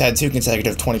well. Yeah, he's had 2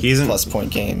 consecutive 20 He isn't- plus point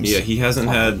games. Yeah, he hasn't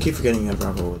I had. keep forgetting you have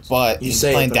Robert Woods. But You he's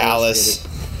say it, playing but I always Dallas.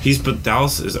 forget But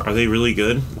Dallas is. Are they really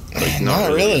good? Like,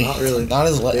 Not really. Not really. Not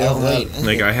as They don't late.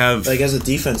 Like I have. Like as a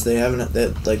defense, they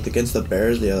haven't like against the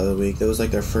Bears the other week. That was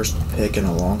like their first pick in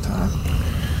a long time.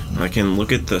 I can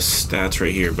look at the stats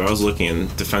right here, but I was looking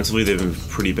defensively. They've been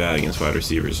pretty bad against wide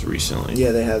receivers recently.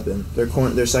 Yeah, they have been.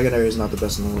 Their secondary is not the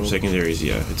best in the world. Secondaries,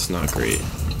 yeah, it's not great.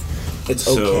 It's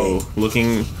So okay.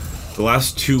 looking, the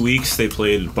last 2 weeks they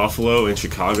played Buffalo and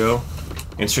Chicago.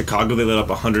 In Chicago, they let up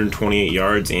 128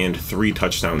 yards and 3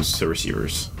 touchdowns to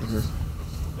receivers.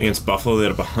 Against Buffalo, they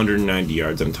let up 190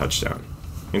 yards and a touchdown.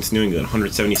 Against New England,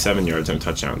 177 yards and a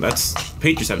touchdown. That's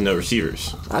Patriots have no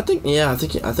receivers. I think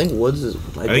Woods is.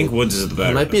 I think Woods is the better.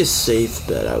 He might be a safe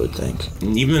bet. I would think.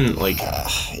 And even like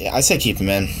Yeah, I say keep him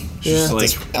in. just Yeah.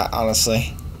 like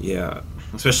Honestly. yeah,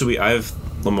 especially I have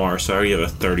Lamar, so I already have a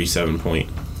 37-point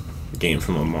game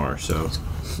from Lamar. So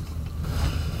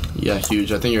Yeah,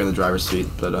 huge. I think you're in the driver's seat,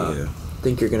 but yeah, I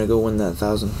think you're gonna go win that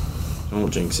 1,000. don't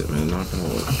jinx it, man. Not gonna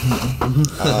look.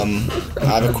 I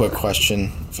have a quick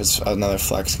question. If it's another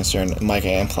flex concern, Mike, I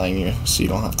am playing you, so you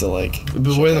don't have to like.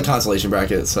 but we're in the consolation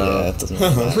bracket. So, Yeah, it doesn't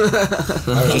matter.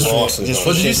 Just just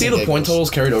but did you shits see and the point giggles. totals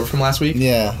carried over from last week?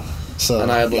 Yeah. So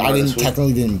And I had Lamar this week.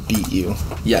 technically didn't beat you.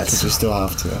 Yes. We still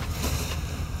have to.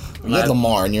 You I- had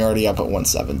Lamar, and you're already up at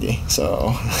 170.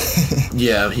 So,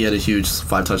 Yeah, he had a huge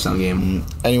 5 touchdown game.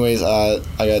 anyways, I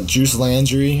got Juice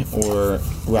Landry or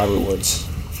Robert Woods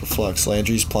for flex.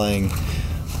 Landry's playing.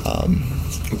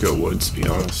 Go Woods, to be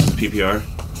honest. PPR,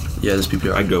 Yeah, this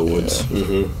PPR. I'd go Woods.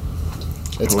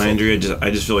 It's Landry, I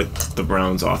just feel like the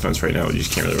Browns' offense right now, you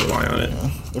just can't really rely on it.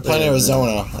 They're playing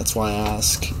Arizona. That's why I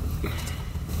ask.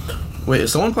 Wait,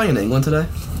 is someone playing in England today?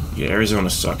 Yeah, Arizona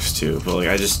sucks too, but like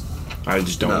I just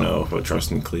don't know about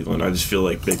trusting Cleveland. I just feel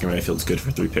like Baker Mayfield's good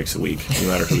for 3 picks a week, no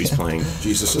matter who he's playing.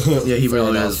 Jesus. Yeah, he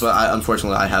really enough. is. But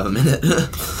unfortunately, I have him in it.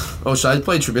 Oh, should I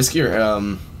play Trubisky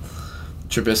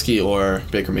or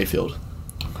Baker Mayfield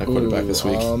at quarterback this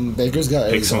week? Baker's got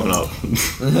Pick someone up.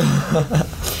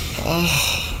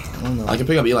 I don't know. I can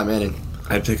pick up Eli Manning.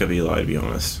 I'd pick up Eli, to be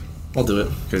honest. I'll do it.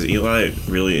 Because Eli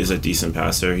really is a decent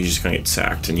passer. He's just going to get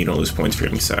sacked, and you don't lose points for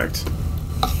getting sacked.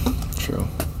 True.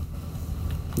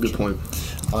 Good point.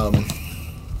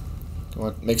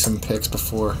 Want to make some picks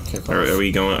before kickoff? Are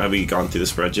we going? Have we gone through the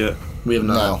spread yet? We have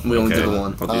not. No. We only Okay. did the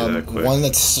one. I'll do that quick. One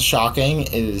that's shocking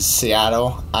is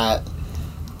Seattle at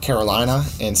Carolina,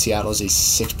 and Seattle's a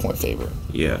 6-point favorite.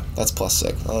 Yeah. That's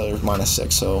 +6. They're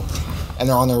 -6. So, and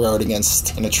they're on the road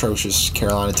against an atrocious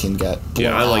Carolina team. Yeah,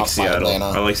 blown I like out by Seattle. Atlanta.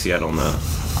 I like Seattle now.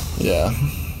 Yeah.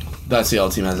 That Seattle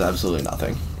team has absolutely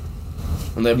nothing.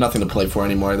 And they have nothing to play for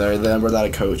anymore. They're without a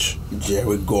coach.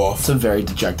 Jared Goff. It's a very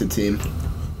dejected team.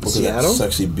 Look at that Seattle?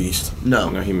 sexy beast. No.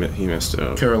 No, he messed it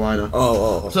up. Carolina.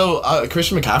 Oh. So,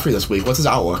 Christian McCaffrey this week, what's his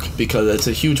outlook? Because it's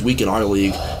a huge week in our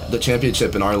league. The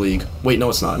championship in our league. Wait, no,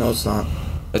 it's not. No, it's not.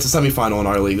 It's a semifinal in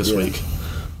our league this Yeah. week.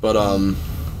 But,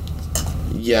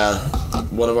 yeah,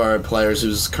 one of our players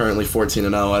who's currently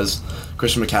 14-0 has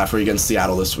Christian McCaffrey against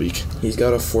Seattle this week. He's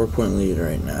got a 4-point lead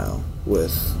right now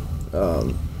with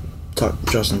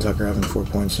Justin Tucker having 4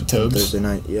 points on Tobes? Thursday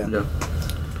night. Yeah.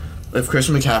 If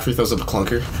Christian McCaffrey throws up a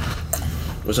clunker,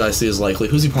 which I see is likely,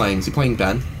 who's he playing? Is he playing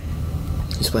Ben?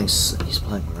 He's playing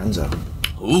Lorenzo.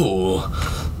 Ooh.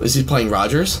 Is he playing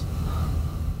Rodgers?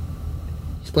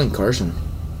 He's playing Carson.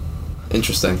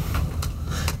 Interesting.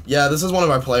 Yeah, this is one of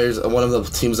our players, one of the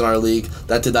teams in our league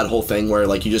that did that whole thing where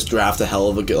like you just draft a hell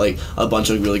of a good, like a bunch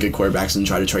of really good quarterbacks and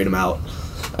try to trade them out.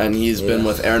 And he's been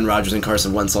with Aaron Rodgers and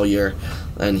Carson Wentz all year,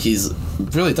 and he's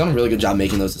really done a really good job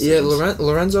making those Yeah, decisions.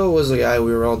 Lorenzo was the guy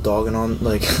we were all dogging on,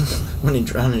 like when he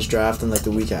on his draft and like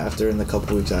the week after and the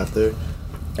couple weeks after,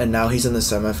 and now he's in the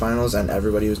semifinals and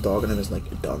everybody who's dogging him is like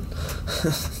done,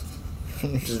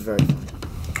 which is very funny.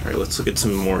 All right, let's look at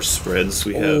some more spreads.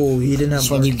 We have. Oh, he didn't have.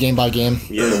 Just want to do game by game.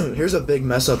 Yeah. Here's a big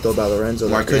mess up though by Lorenzo.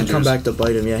 Mark That could come Andrews. back to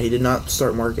bite him. Yeah, he did not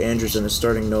start Mark Andrews and is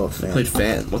starting Noah Fant. Played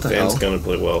Fan. What the Fant's hell? gonna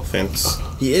play well. Fant's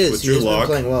He is. With He Drew has been Lock.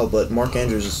 playing well, but Mark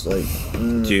Andrews is like,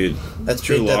 dude. that's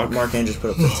Drew big that Lock. Mark Andrews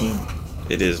put up 15.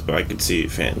 It is, but I could see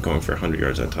Fant going for 100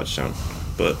 yards on a touchdown.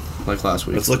 But Like last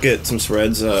week. let's look at some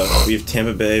spreads. We have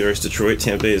Tampa Bay versus Detroit.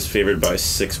 Tampa Bay is favored by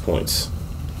 6 points.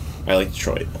 I like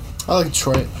Detroit. I like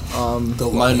Detroit. My They're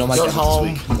Kevin at this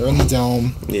home. week. They're in the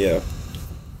dome. Yeah.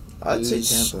 I'd say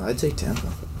Is- Tampa. I'd take Tampa.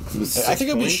 I think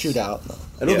it'll be a shootout.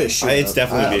 It'll be Yeah, a shootout. it's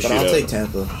definitely be a But I'll shootout. take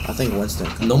Tampa. I think Winston.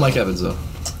 No Mike Evans though.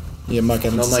 Yeah, Mike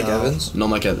Evans. No is Mike out. Evans. No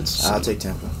Mike Evans. I'll take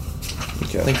Tampa.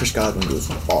 Okay. I think Chris Godwin goes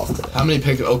off. How many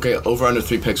picks? Okay, over under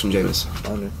 3 picks from Jameis.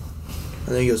 Under. I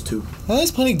think he goes 2. Well,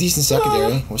 he's playing decent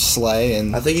secondary with Slay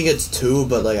and I think he gets 2,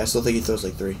 but like I still think he throws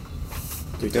like 3.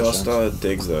 3 They lost touchdowns.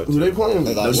 Diggs though. Who they playing?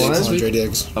 they No lost Diggs this Andre week?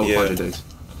 Diggs. Oh, Yeah. Quandre Diggs.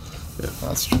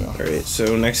 That's true. All right.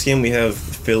 So next game we have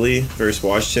Philly versus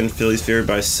Washington. Philly's favored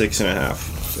by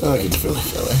 6.5. I like it,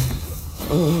 Philly.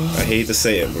 I hate to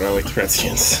say it, but I like the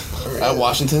Redskins. At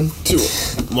Washington.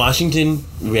 Washington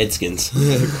Redskins.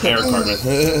 Eric Cartman.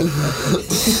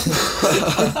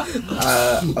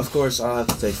 Of course, I'll have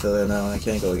to take Philly now. I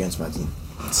can't go against my team.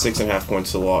 6.5 points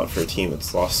is a lot for a team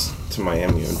that's lost to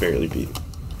Miami and barely beat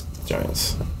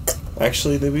Giants.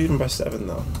 Actually, they beat them by 7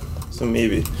 though, so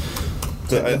maybe.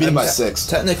 They beat him by 6.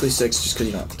 Technically 6, just because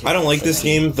you don't have to. I don't like this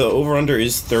game. The over/under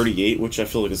is 38, which I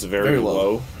feel like is very, Very low.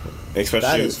 low. Especially,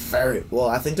 That is very well.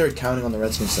 I think they're counting on the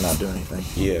Redskins to not do anything.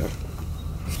 yeah.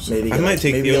 Maybe I might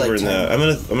take maybe the like over in 10. that. I'm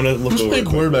gonna look Who's over. playing it.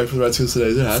 quarterback for the Redskins today?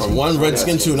 Is it From Haskins? one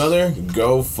Redskin to another,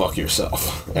 go fuck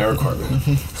yourself. Eric Cartman.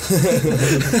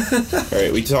 All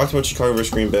right, we talked about Chicago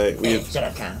versus Green Bay. We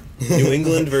have New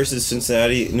England versus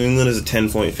Cincinnati. New England is a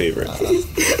 10-point favorite.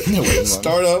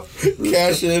 Start up,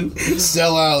 cash in,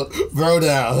 sell out, bro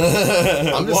down.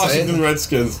 I'm just Washington saying.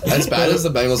 Redskins. As bad as the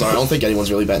Bengals are, I don't think anyone's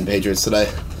really betting Patriots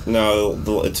today. No,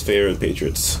 it's favored the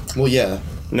Patriots. Well, yeah.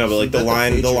 No, but like the Bet the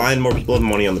line, Patriots. more people have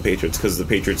money on the Patriots because the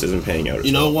Patriots isn't paying out.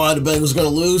 You know why the Bengals gonna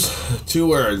lose? 2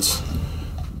 words.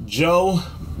 Joe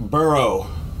Burrow.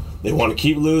 They want to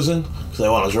keep losing because they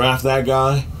want to draft that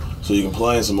guy so you can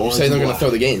play in some orange. Say they're and going to black. throw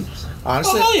the game.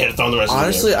 Honestly, Oh hell yeah, throw the rest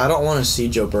honestly, of I don't want to see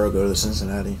Joe Burrow go to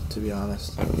Cincinnati. To be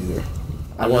honest, I don't either.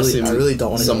 I want to see him I really don't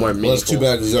want to somewhere the game. Well, it's meaningful.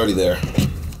 too bad 'cause he's already there.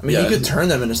 I mean, Yeah. he could turn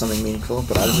them into something meaningful,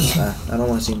 but I just I don't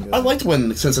want to see him go. I liked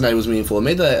when Cincinnati was meaningful. It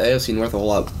made the AFC North a whole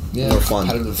lot more fun.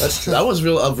 competitive. That's true. That was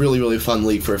a really, really fun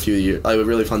league for a few years. A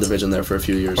really fun division there for a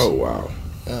few years. Oh wow.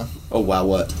 Oh, wow,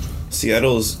 what?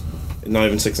 Seattle's not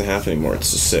even 6.5 anymore.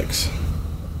 It's just 6.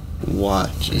 What?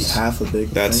 It's half a big.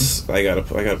 That's I gotta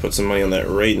put some money on that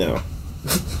right now.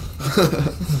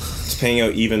 It's paying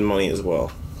out even money as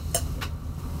well.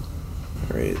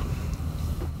 All right,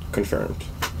 confirmed.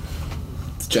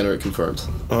 Generate confirmed.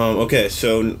 Okay,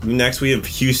 so next we have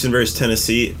Houston versus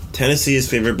Tennessee. Tennessee is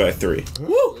favored by 3.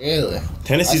 Really?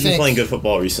 Tennessee's I been think- playing good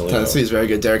football recently. Tennessee is very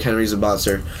good. Derrick Henry's a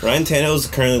monster. Ryan Tannehill is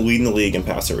currently leading the league in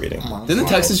passer rating. Didn't the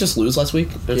Texans just lose last week?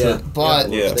 Yeah.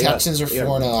 But Yeah. the Texans are They got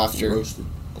 4-0 after roasted.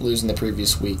 losing the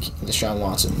previous week. Deshaun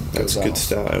Watson That's goes a good off.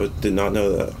 stat. Did not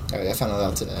know that. I found that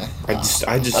out today. I just.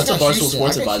 That's a got Barstool Houston.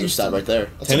 Sports I got Advisor Houston. stat right there.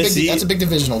 Tennessee- That's a big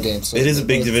divisional game. So It is a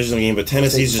big both- divisional game, but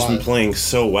Tennessee's just been 5. playing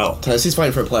so well. Tennessee's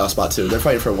fighting for a playoff spot too. They're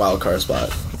fighting for a wild card spot.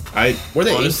 Were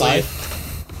they honestly, 8-5?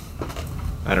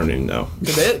 I don't even know.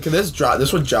 Could this drop?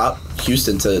 This would drop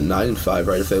Houston to 9-5,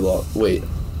 right? If they lost. Wait,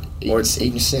 or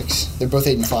 8-6. They're both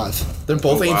 8-5. they're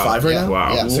both Oh, wow. 8-5 right now.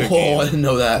 Wow, Yeah. that's a Whoa, I game. didn't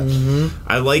know that.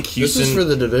 I like This Houston. is for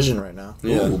the division right now.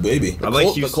 Yeah. Ooh, baby. I like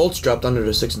The Houston. Colts dropped under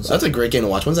to 6 and 7. That's a great game to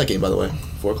watch. When's that game, by the way?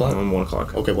 4 o'clock. 1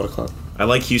 o'clock. Okay, 1 o'clock. I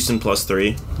like Houston plus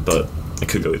 3, but it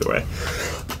could go either way.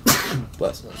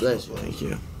 Bless. Thank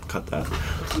you. Cut that.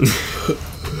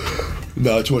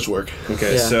 No, too much work.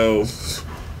 Okay, Yeah. so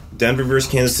Denver versus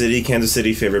Kansas City. Kansas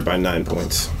City favored by 9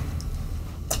 points.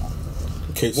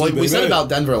 KC, Well, we baby. said about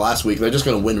Denver last week. They're just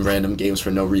going to win random games for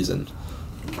no reason.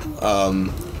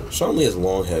 Sean Lee has a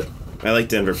long head. I like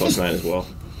Denver plus 9 as well.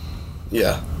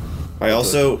 Yeah. I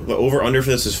also the over under for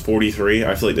this is 43.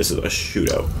 I feel like this is a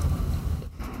shootout.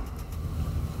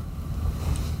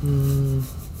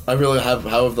 I really have.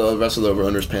 How have the rest of the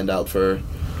over-unders panned out for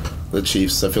the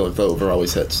Chiefs? I feel like the over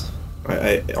always hits.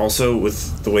 I also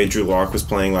with the way Drew Lock was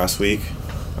playing last week,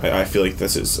 I feel like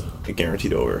this is a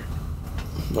guaranteed over.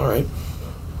 All right.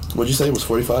 What'd you say? It was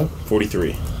 45?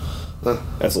 43. Huh.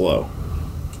 That's low.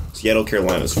 Seattle,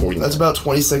 Carolina is 49. That's about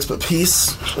 26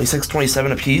 apiece. 26,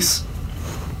 27 apiece.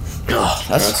 Oh,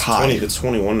 that's high. 20. It's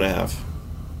 21 and a half.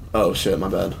 Oh, shit, my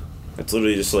bad. It's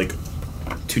literally just like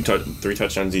 3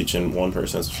 touchdowns each and one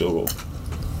person has a field goal.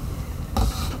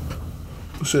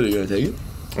 Shit, are you going to take it?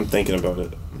 I'm thinking about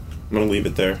it. I'm gonna leave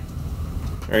it there.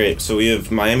 All right, so we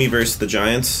have Miami versus the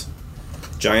Giants.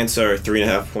 Giants are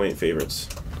 3.5 point favorites.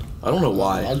 I don't know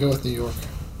why. I'll go with New York.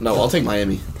 No, I'll take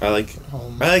Miami. I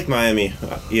like Miami.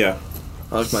 Yeah,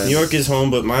 I like Miami. New York is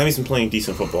home, but Miami's been playing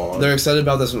decent football. They're excited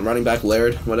about this running back,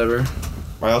 Laird, whatever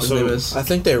I his name also is. I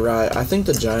think they ride. I think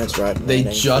the Giants ride. They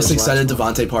Manning for just his extended last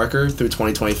one. Devontae Parker through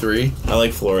 2023. I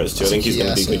like Flores too. I think he's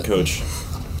gonna be a good Yes, coach.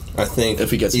 I think If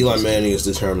he gets Eli it. Manning is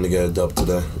determined to get a dub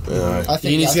today.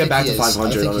 He needs to get back to is.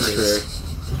 500 on his he career. is.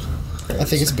 I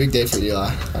think it's a big day for Eli.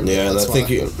 Yeah, and I That's think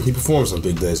why. he performs on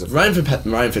big days. It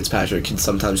Ryan Fitzpatrick can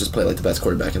sometimes just play like the best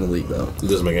quarterback in the league, though.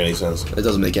 doesn't make any sense. It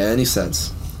doesn't make any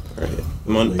sense. All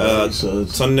right.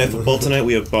 Sunday Night Football tonight.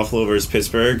 We have Buffalo versus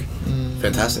Pittsburgh.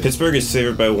 Fantastic. Pittsburgh is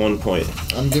favored by 1 point.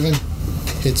 I'm giving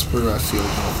Pittsburgh a field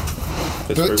goal.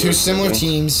 Pittsburgh But two versus similar Buffalo.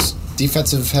 teams,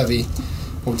 defensive heavy,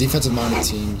 or defensive minded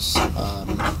teams.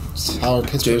 However,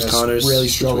 Pittsburgh James has Conner's really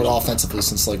struggled situation. offensively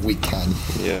since like week 10.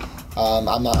 Yeah. I'm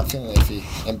feeling iffy.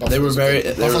 And They were Buffalo's very-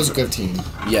 good. they were- Buffalo's a good team.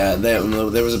 Yeah, there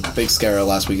was a big scare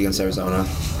last week against Arizona.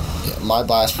 Yeah, my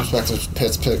biased perspective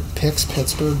picks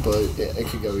Pittsburgh, but it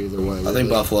could go either way. I think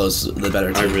Buffalo's the better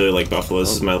I team. really like Buffalo.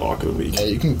 This is my lock of the week. Yeah,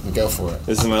 you can go for it.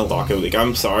 This is my lock of the week.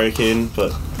 I'm sorry, Caden,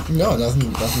 but No,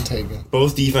 nothing taken.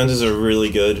 both defenses are really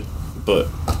good. But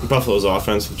Buffalo's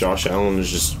offense with Josh Allen is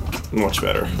just much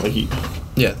better.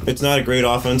 Yeah. It's not a great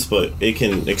offense, but it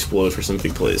can explode for some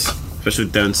big plays, especially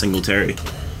with Devin Singletary.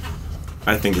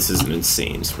 I think this is an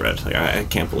insane spread. I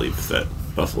can't believe that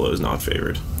Buffalo is not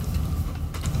favored.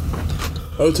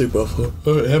 I would take Buffalo.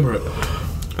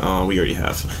 We already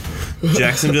have.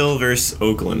 Jacksonville versus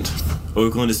Oakland.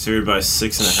 Oakland is favored by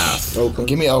 6.5. Oakland.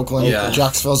 Give me Oakland. Yeah.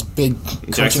 Jacksonville's big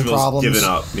coaching Jacksonville's problems. given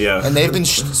up. Yeah. And they've been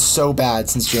so bad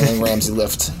since Jalen Ramsey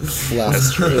left.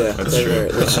 That's true. Yeah, That's they've true.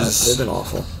 they've been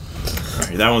awful. All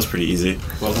right, that one's pretty easy.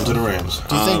 Welcome to the Rams.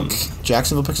 Do you think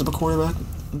Jacksonville picks up a quarterback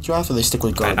in the draft, or they stick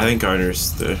with I Gardner? think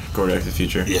Gardner's the quarterback of the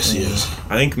future. Yes, he is.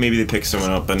 I think maybe they pick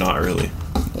someone up, but not really.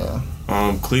 Yeah.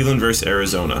 Cleveland versus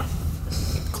Arizona.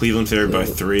 Cleveland favored by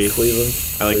 3. Cleveland.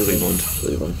 I like Cleveland.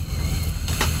 Cleveland.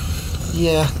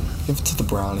 Yeah. Give it to the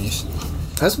Brownies.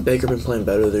 Hasn't Baker been playing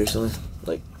better recently?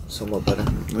 Like, somewhat better.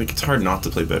 It's hard not to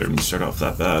play better when you start off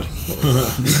that bad.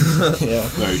 Yeah.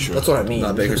 Very true. That's what I mean.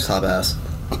 Not Baker's top ass.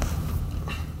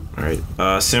 All right.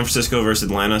 San Francisco versus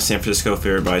Atlanta. San Francisco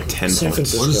favored by 10 San points.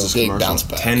 Francisco. What is this Big commercial? bounce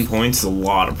back. 10 points is a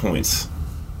lot of points.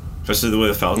 Especially the way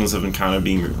the Falcons have been kind of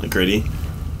being gritty.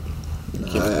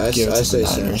 I give it to say the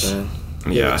San Niners. Fran.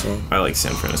 Yeah, it to 'em. I like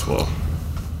San Fran as well.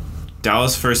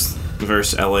 Dallas versus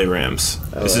versus LA Rams.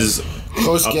 This is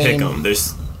Close a game. pick'em.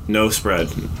 There's no spread,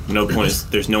 no points.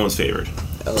 There's no one's favored.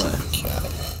 LA.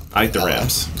 I like the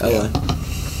Rams. LA.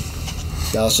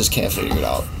 Dallas just can't figure it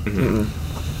out.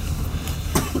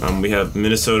 We have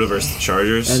Minnesota versus the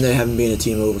Chargers. And they haven't been a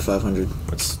team over 500.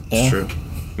 That's Yeah. true.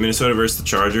 Minnesota versus the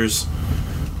Chargers.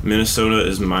 Minnesota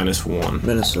is -1.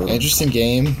 Minnesota. Interesting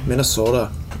game. Minnesota.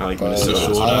 I like But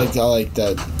Minnesota. I like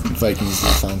that Vikings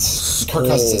defense. Kirk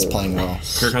Cousins is playing well.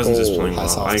 Kirk Cousins is playing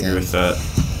Hats well. off I to agree him. with that.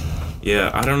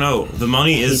 Yeah, I don't know. The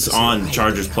money is to say on that.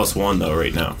 Chargers +1 though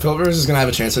right now. Philip Rivers is gonna have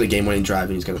a chance at a game-winning drive,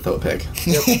 and he's gonna throw a pick.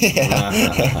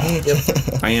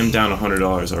 I am down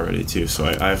 $100 already too, so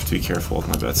I have to be careful with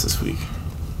my bets this week.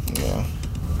 Yeah.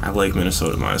 I like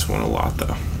Minnesota -1 a lot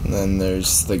though. And then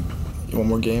there's one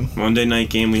more game. Monday night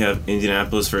game we have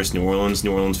Indianapolis versus New Orleans.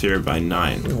 New Orleans favored by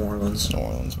 9. New Orleans. New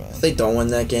Orleans, man. If they don't win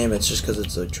that game, it's just because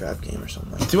it's a trap game or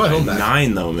something. T.Y. Hilton back.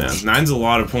 9 though, man. 9's a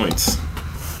lot of points.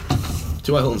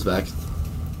 T.Y. Hilton's back.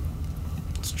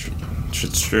 It's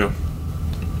true.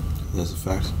 That's a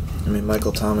fact. I mean,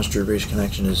 Michael Thomas, Drew Brees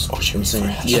connection is insane.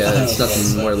 Yeah, it's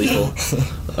nothing more lethal.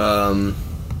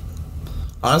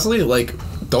 Honestly,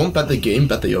 don't bet the game,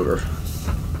 bet the over.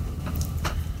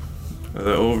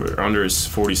 The over/under is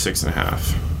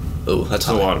 46.5. Oh, that's That's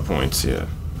a lot of points. Yeah.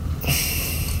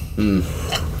 If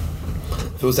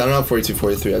it was down around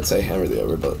 42-43, I'd say hammer the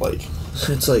over, but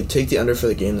It's like, take the under for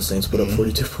the game. The Saints put up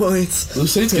 42 points. the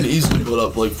Saints could easily put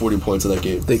up 40 points in that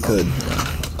game. They could.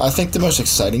 I think the most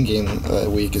exciting game of the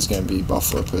week is going to be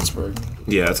Buffalo-Pittsburgh.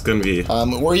 Yeah, it's gonna be.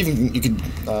 Or even you could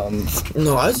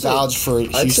No, I'd say vouch for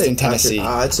Houston, Tennessee.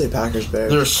 I'd say Packers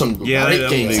Bears. There's some Yeah, great that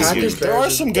games. will be Packers good. There are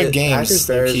Bears some good games. Packers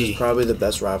They're Bears key. is probably the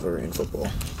best rivalry in football.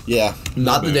 Yeah.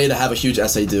 Not the day to have a huge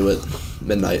essay due at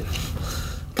midnight.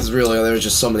 Because really, there were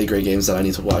just so many great games that I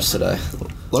need to watch today.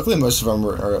 Luckily, most of them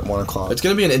are at 1 o'clock. It's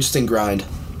going to be an interesting grind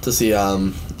to see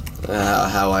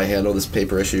how I handle this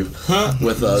paper issue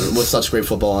with such great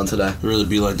football on today. It really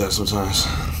be like that sometimes.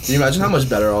 Can you imagine how much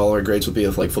better all our grades would be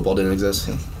if football didn't exist?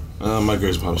 My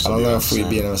grades probably I still don't be know about if the we'd same.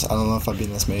 be in this. I don't know if I'd be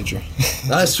in this major.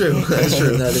 That's true. That's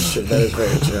true. That is true. That is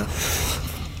very true.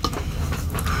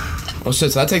 Oh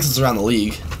shit! So that takes us around the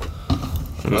league.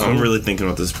 I'm really thinking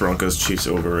about this Broncos Chiefs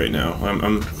over right now.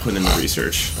 I'm putting in the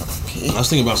research. I was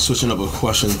thinking about switching up a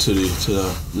question to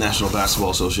the National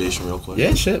Basketball Association real quick.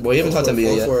 Yeah, shit. Well, you haven't talked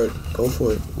NBA yet. Go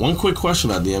for it. One quick question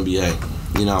about the NBA.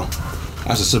 You know,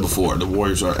 as I said before, the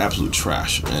Warriors are absolute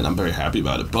trash, and I'm very happy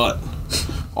about it. But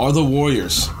are the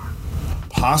Warriors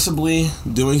possibly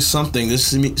doing something this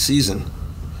season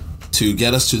to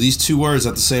get us to these two words I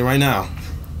have to say right now?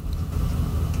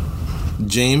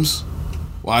 James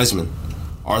Wiseman.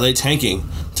 Are they tanking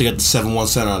to get the 7-1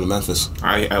 center out of Memphis?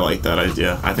 I like that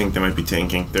idea. I think they might be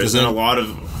tanking. There's Is been it- a lot of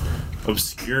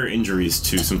obscure injuries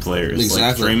to some players.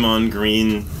 Exactly. Like Draymond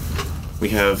Green. We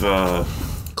have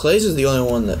Clay's is the only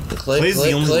one that Clay's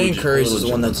the only Clay and legit- Curry's is the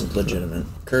legitimate. one that's legitimate.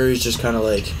 Curry's just kind of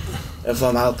like, if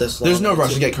I'm out this long, There's no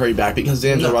rush to get Curry back because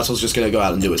D'Angelo No. Russell's just gonna go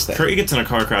out and do his thing. Curry gets in a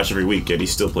car crash every week, yet he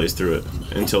still plays through it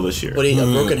until this year. But a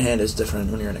broken hand is different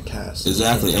when you're in a cast. You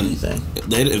Exactly. can't do And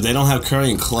anything. if they don't have Curry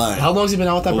and Clay, How long's he been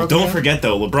out with that Well, broken don't hand? forget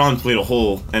though, LeBron played a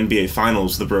whole NBA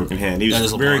Finals with a broken hand. He That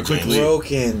was is very LeBron quickly James.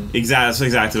 Broken. That's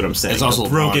exactly what I'm saying. It's also a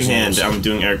broken LeBron hand. James. I'm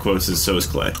doing air quotes. Is so is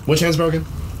Clay. Which hand's broken?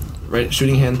 Right,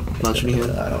 shooting hand, not shooting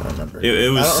hand. I don't remember.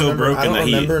 It was I don't so remember, broken I don't that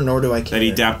remember, nor do I that care.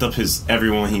 he dapped up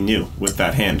everyone he knew with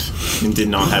that hand and did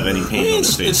not have any pain on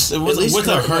his face. with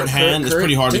a hurt hand, it's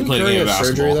pretty hard to play the game of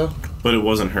basketball. Surgery though? But it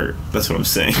wasn't hurt. That's what I'm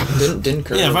saying. Didn't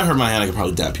Curry? Yeah, if I hurt my hand, I could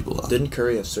probably dab people up. Didn't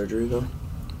Curry have surgery though?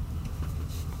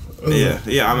 Yeah.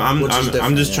 I'm Which is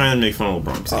different, just yeah. trying to make fun of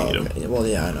LeBron because I hate him. Okay. Well,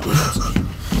 yeah, I know.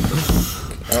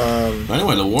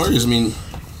 Anyway, the Warriors, I mean,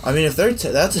 I mean, if they're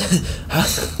that's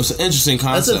it's an interesting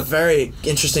that's a concept. very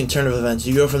interesting turn of events.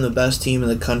 You go from the best team in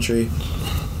the country,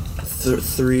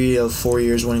 3 of 4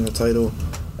 years winning the title,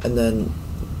 and then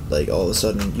all of a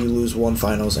sudden you lose one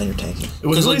finals and you're tanking. It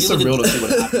was really Because, like, you surreal look to see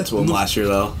what happened to him last year,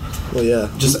 though. Well, yeah.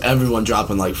 Just everyone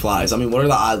dropping like flies. I mean, what are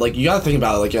the odds? You gotta think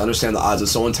about it. You understand the odds if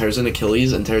someone tears an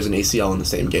Achilles and tears an ACL in the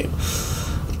same game.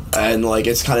 And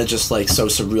it's kind of just so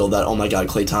surreal that, oh my god,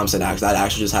 Klay Thompson that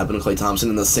actually just happened to Klay Thompson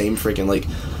in the same freaking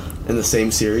in the same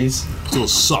series. Still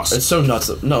sucks. It's so nuts.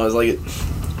 No, it's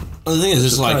The thing is,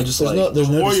 it's kinda like just The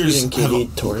Warriors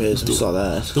KD tore his. We saw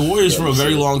that. the Warriors for a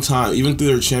very long time, even through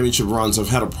their championship runs, have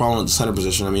had a problem at the center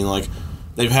position. I mean,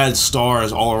 they've had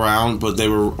stars all around, but they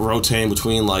were rotating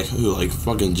between like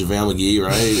fucking JaVale McGee,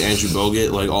 right? Andrew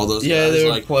Bogut, like all those Yeah, guys. they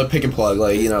were Like pick and plug,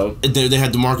 like, you know. they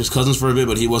had DeMarcus Cousins for a bit,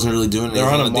 but he wasn't really doing anything.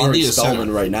 They're on a They Mark need a center.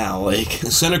 Spellman right now, like.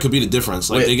 Center could be the difference.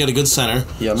 Like Wait. they get a good center.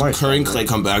 Yeah, Mark Curry and Spellman.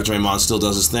 Clay come back. Draymond still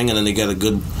does his thing, and then they get a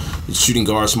good shooting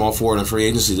guard, small forward, and free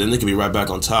agency. Then they could be right back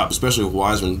on top, especially with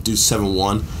Wiseman, dude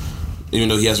 7-1. Even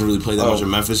though he hasn't really played that much in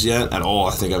Memphis yet, at all.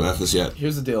 I think at Memphis yet.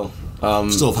 Here's the deal.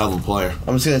 Still a hell of a player.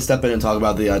 I'm just going to step in and talk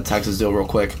about the Texas deal real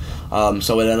quick.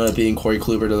 So it ended up being Corey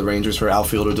Kluber to the Rangers for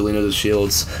outfielder Delino De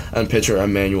Shields and pitcher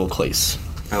Emmanuel Clace.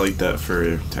 I like that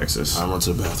for Texas. I run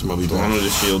to the bathroom. I'll be back. Delano De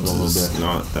Shields A little is bit.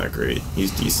 not that great.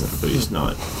 He's decent, but he's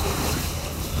not.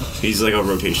 He's like a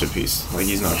rotation piece. Like,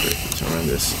 he's not great. He's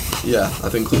horrendous. Yeah, I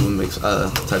think Cleveland makes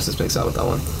Texas makes out with that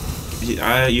one. You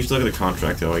have to look at the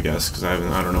contract, though, I guess, because I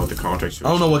don't know what the contract. I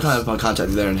don't know what kind of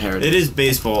contract they're inheriting. It is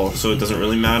baseball, so it doesn't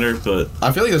really matter. But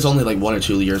I feel like there's only like 1 or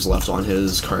 2 years left on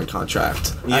his current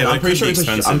contract. Yeah, And that I'm pretty could sure be it's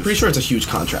expensive. I'm pretty sure it's a huge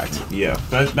contract. yeah,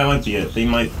 that might be it.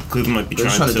 Cleveland might be They're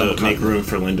just trying trying to to double make cut. room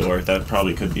for Lindor. That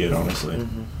probably could be it, honestly.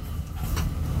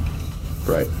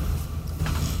 Right.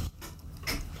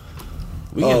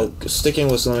 Sticking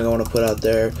with something I want to put out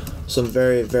there, some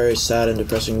very, very sad and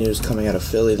depressing news coming out of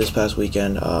Philly this past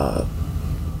weekend.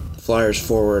 Flyers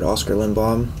forward Oscar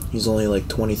Lindblom, he's only like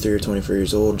 23 or 24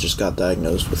 years old, just got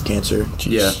diagnosed with cancer.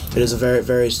 Yeah. It is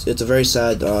a it's a very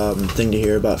sad thing to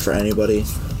hear about for anybody,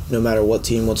 no matter what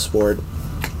team, what sport.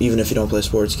 Even if you don't play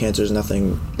sports, cancer is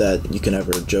nothing that you can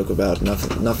ever joke about.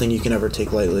 Nothing you can ever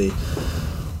take lightly.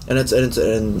 And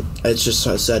it's just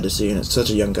so sad to see. And it's such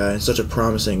a young guy, such a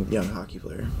promising young hockey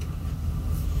player.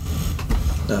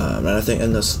 And I think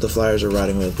the Flyers are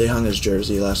riding with it. They hung his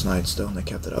jersey last night still, and they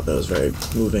kept it up. That was very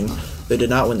moving. They did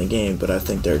not win the game, but I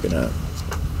think they're gonna.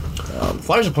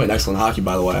 Flyers are playing excellent hockey,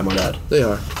 by the way, I might add. They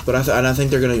are, but I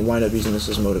think they're gonna wind up using this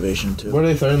as motivation too. Where are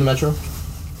they, third in the Metro?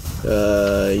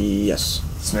 Yes.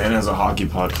 This man has a hockey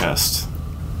podcast.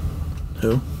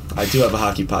 Who? I do have a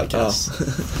hockey podcast.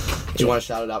 Do you want to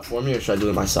shout it out for me, or should I do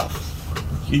it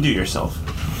myself? You do yourself.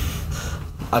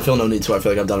 I feel no need to. I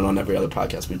feel like I've done it on every other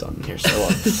podcast we've done here. So,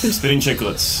 Spitting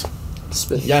Chicklets.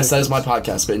 yes, that is my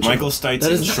podcast. Spitting Michael Stites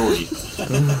That and is- Shorty.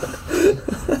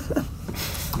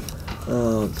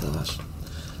 Oh gosh.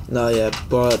 No, yeah,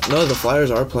 but no, the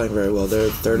Flyers are playing very well. They're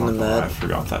third in the I Met.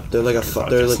 forgot that. They're like a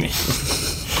they're like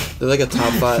Podcast they're like a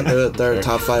top 5. They're a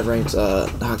top 5 ranked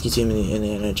hockey team in the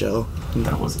NHL. name.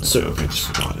 That wasn't a So- joke. I just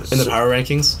forgot it. in the power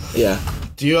rankings. Yeah.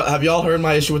 Have y'all heard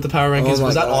my issue with the power rankings? Oh my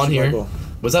Was that gosh, on here? Michael.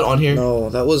 Was that on here? No,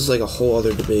 that was like a whole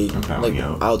other debate, I'm bowing like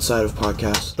out. outside of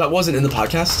podcasts. That wasn't in the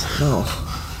podcast. No,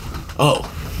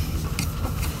 Oh.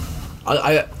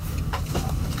 I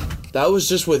that was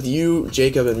just with you,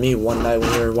 Jacob, and me one night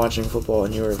when we were watching football,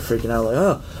 and you were freaking out like,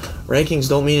 "Oh, rankings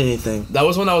don't mean anything." that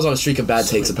was when I was on a streak of bad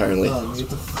takes. Apparently,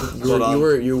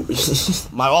 You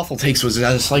my awful takes was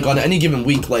just like on any given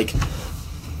week, like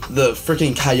the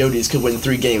freaking Coyotes could win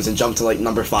 3 games and jump to like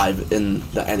number 5 in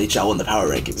the NHL in the power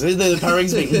rankings. The power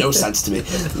rankings make no sense to me.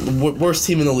 Worst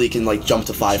team in the league can like jump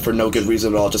to 5 for no good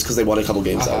reason at all, just because they won a couple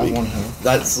games that week.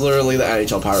 That's literally the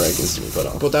NHL power rankings to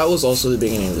me. But that was also the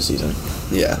beginning of the season.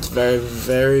 Yeah, Very,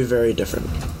 very, very different.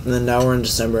 And then now we're in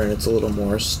December, and it's a little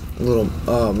more,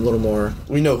 more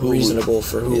we know who reasonable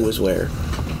for who was where.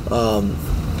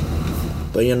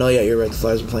 But you're right. The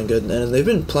Flyers have been playing good, and they've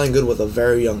been playing good with a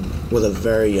very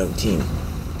young team.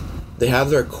 They have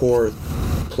their core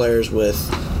players with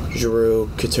Giroux,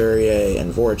 Couturier,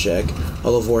 and Voracek.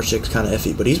 Although Voracek's kind of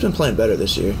iffy, but he's been playing better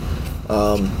this year.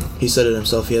 He said it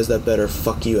himself. He has that better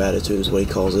 "fuck you" attitude, is what he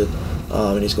calls it,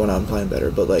 and he's going out and playing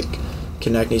better. But like,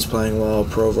 Konechny's playing well.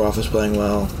 Provorov is playing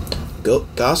well.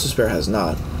 Gostisbehere has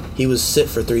not. He was sit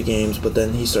for 3 games, but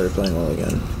then he started playing well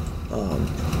again.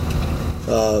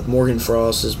 Morgan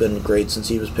Frost has been great since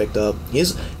he was picked up.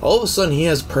 All of a sudden he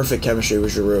has perfect chemistry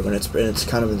with Giroux, and it's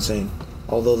kind of insane.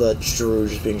 Although that Giroux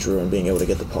just being Giroux and being able to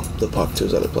get the puck to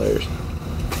his other players.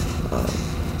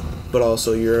 But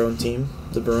also your own team,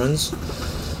 the Bruins,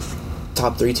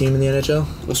 top 3 team in the NHL,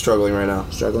 We're struggling right now.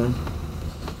 struggling.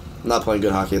 Not playing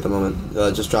good hockey at the moment.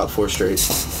 Just dropped 4 straight.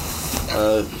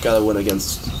 Gotta win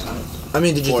against. I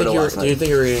mean, did you Florida last think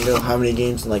you were gonna go how many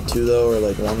games in like 2 though, or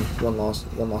like one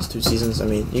loss 2 seasons? I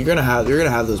mean, you're gonna have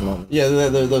those moments. Yeah,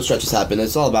 those stretches happen.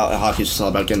 It's all about hockey. It's just all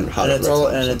about getting hot.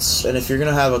 And if you're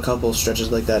gonna have a couple stretches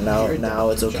like that now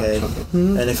it's okay.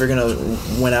 And if you're gonna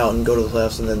win out and go to the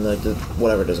playoffs and then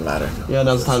whatever, it doesn't matter. Yeah,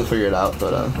 now's the time to figure it out.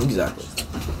 But Exactly.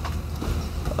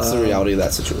 it's the reality of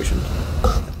that situation.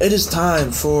 it is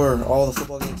time for all the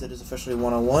football games. It is officially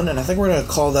 101, and I think we're going to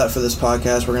call that for this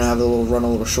podcast. We're going to have run a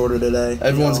little shorter today.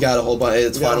 Everyone's got a whole bunch.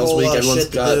 It's we got a finals whole week. lot of Everyone's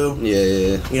shit to got. do.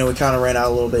 Yeah. We kind of ran out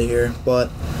a little bit here, but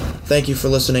thank you for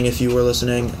listening if you were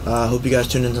listening. Hope you guys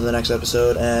tune into the next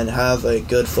episode, and have a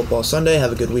good football Sunday.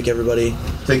 Have a good week, everybody.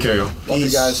 Take care, y'all. Love you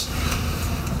Peace. guys.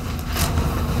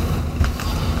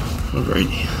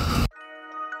 Alrighty.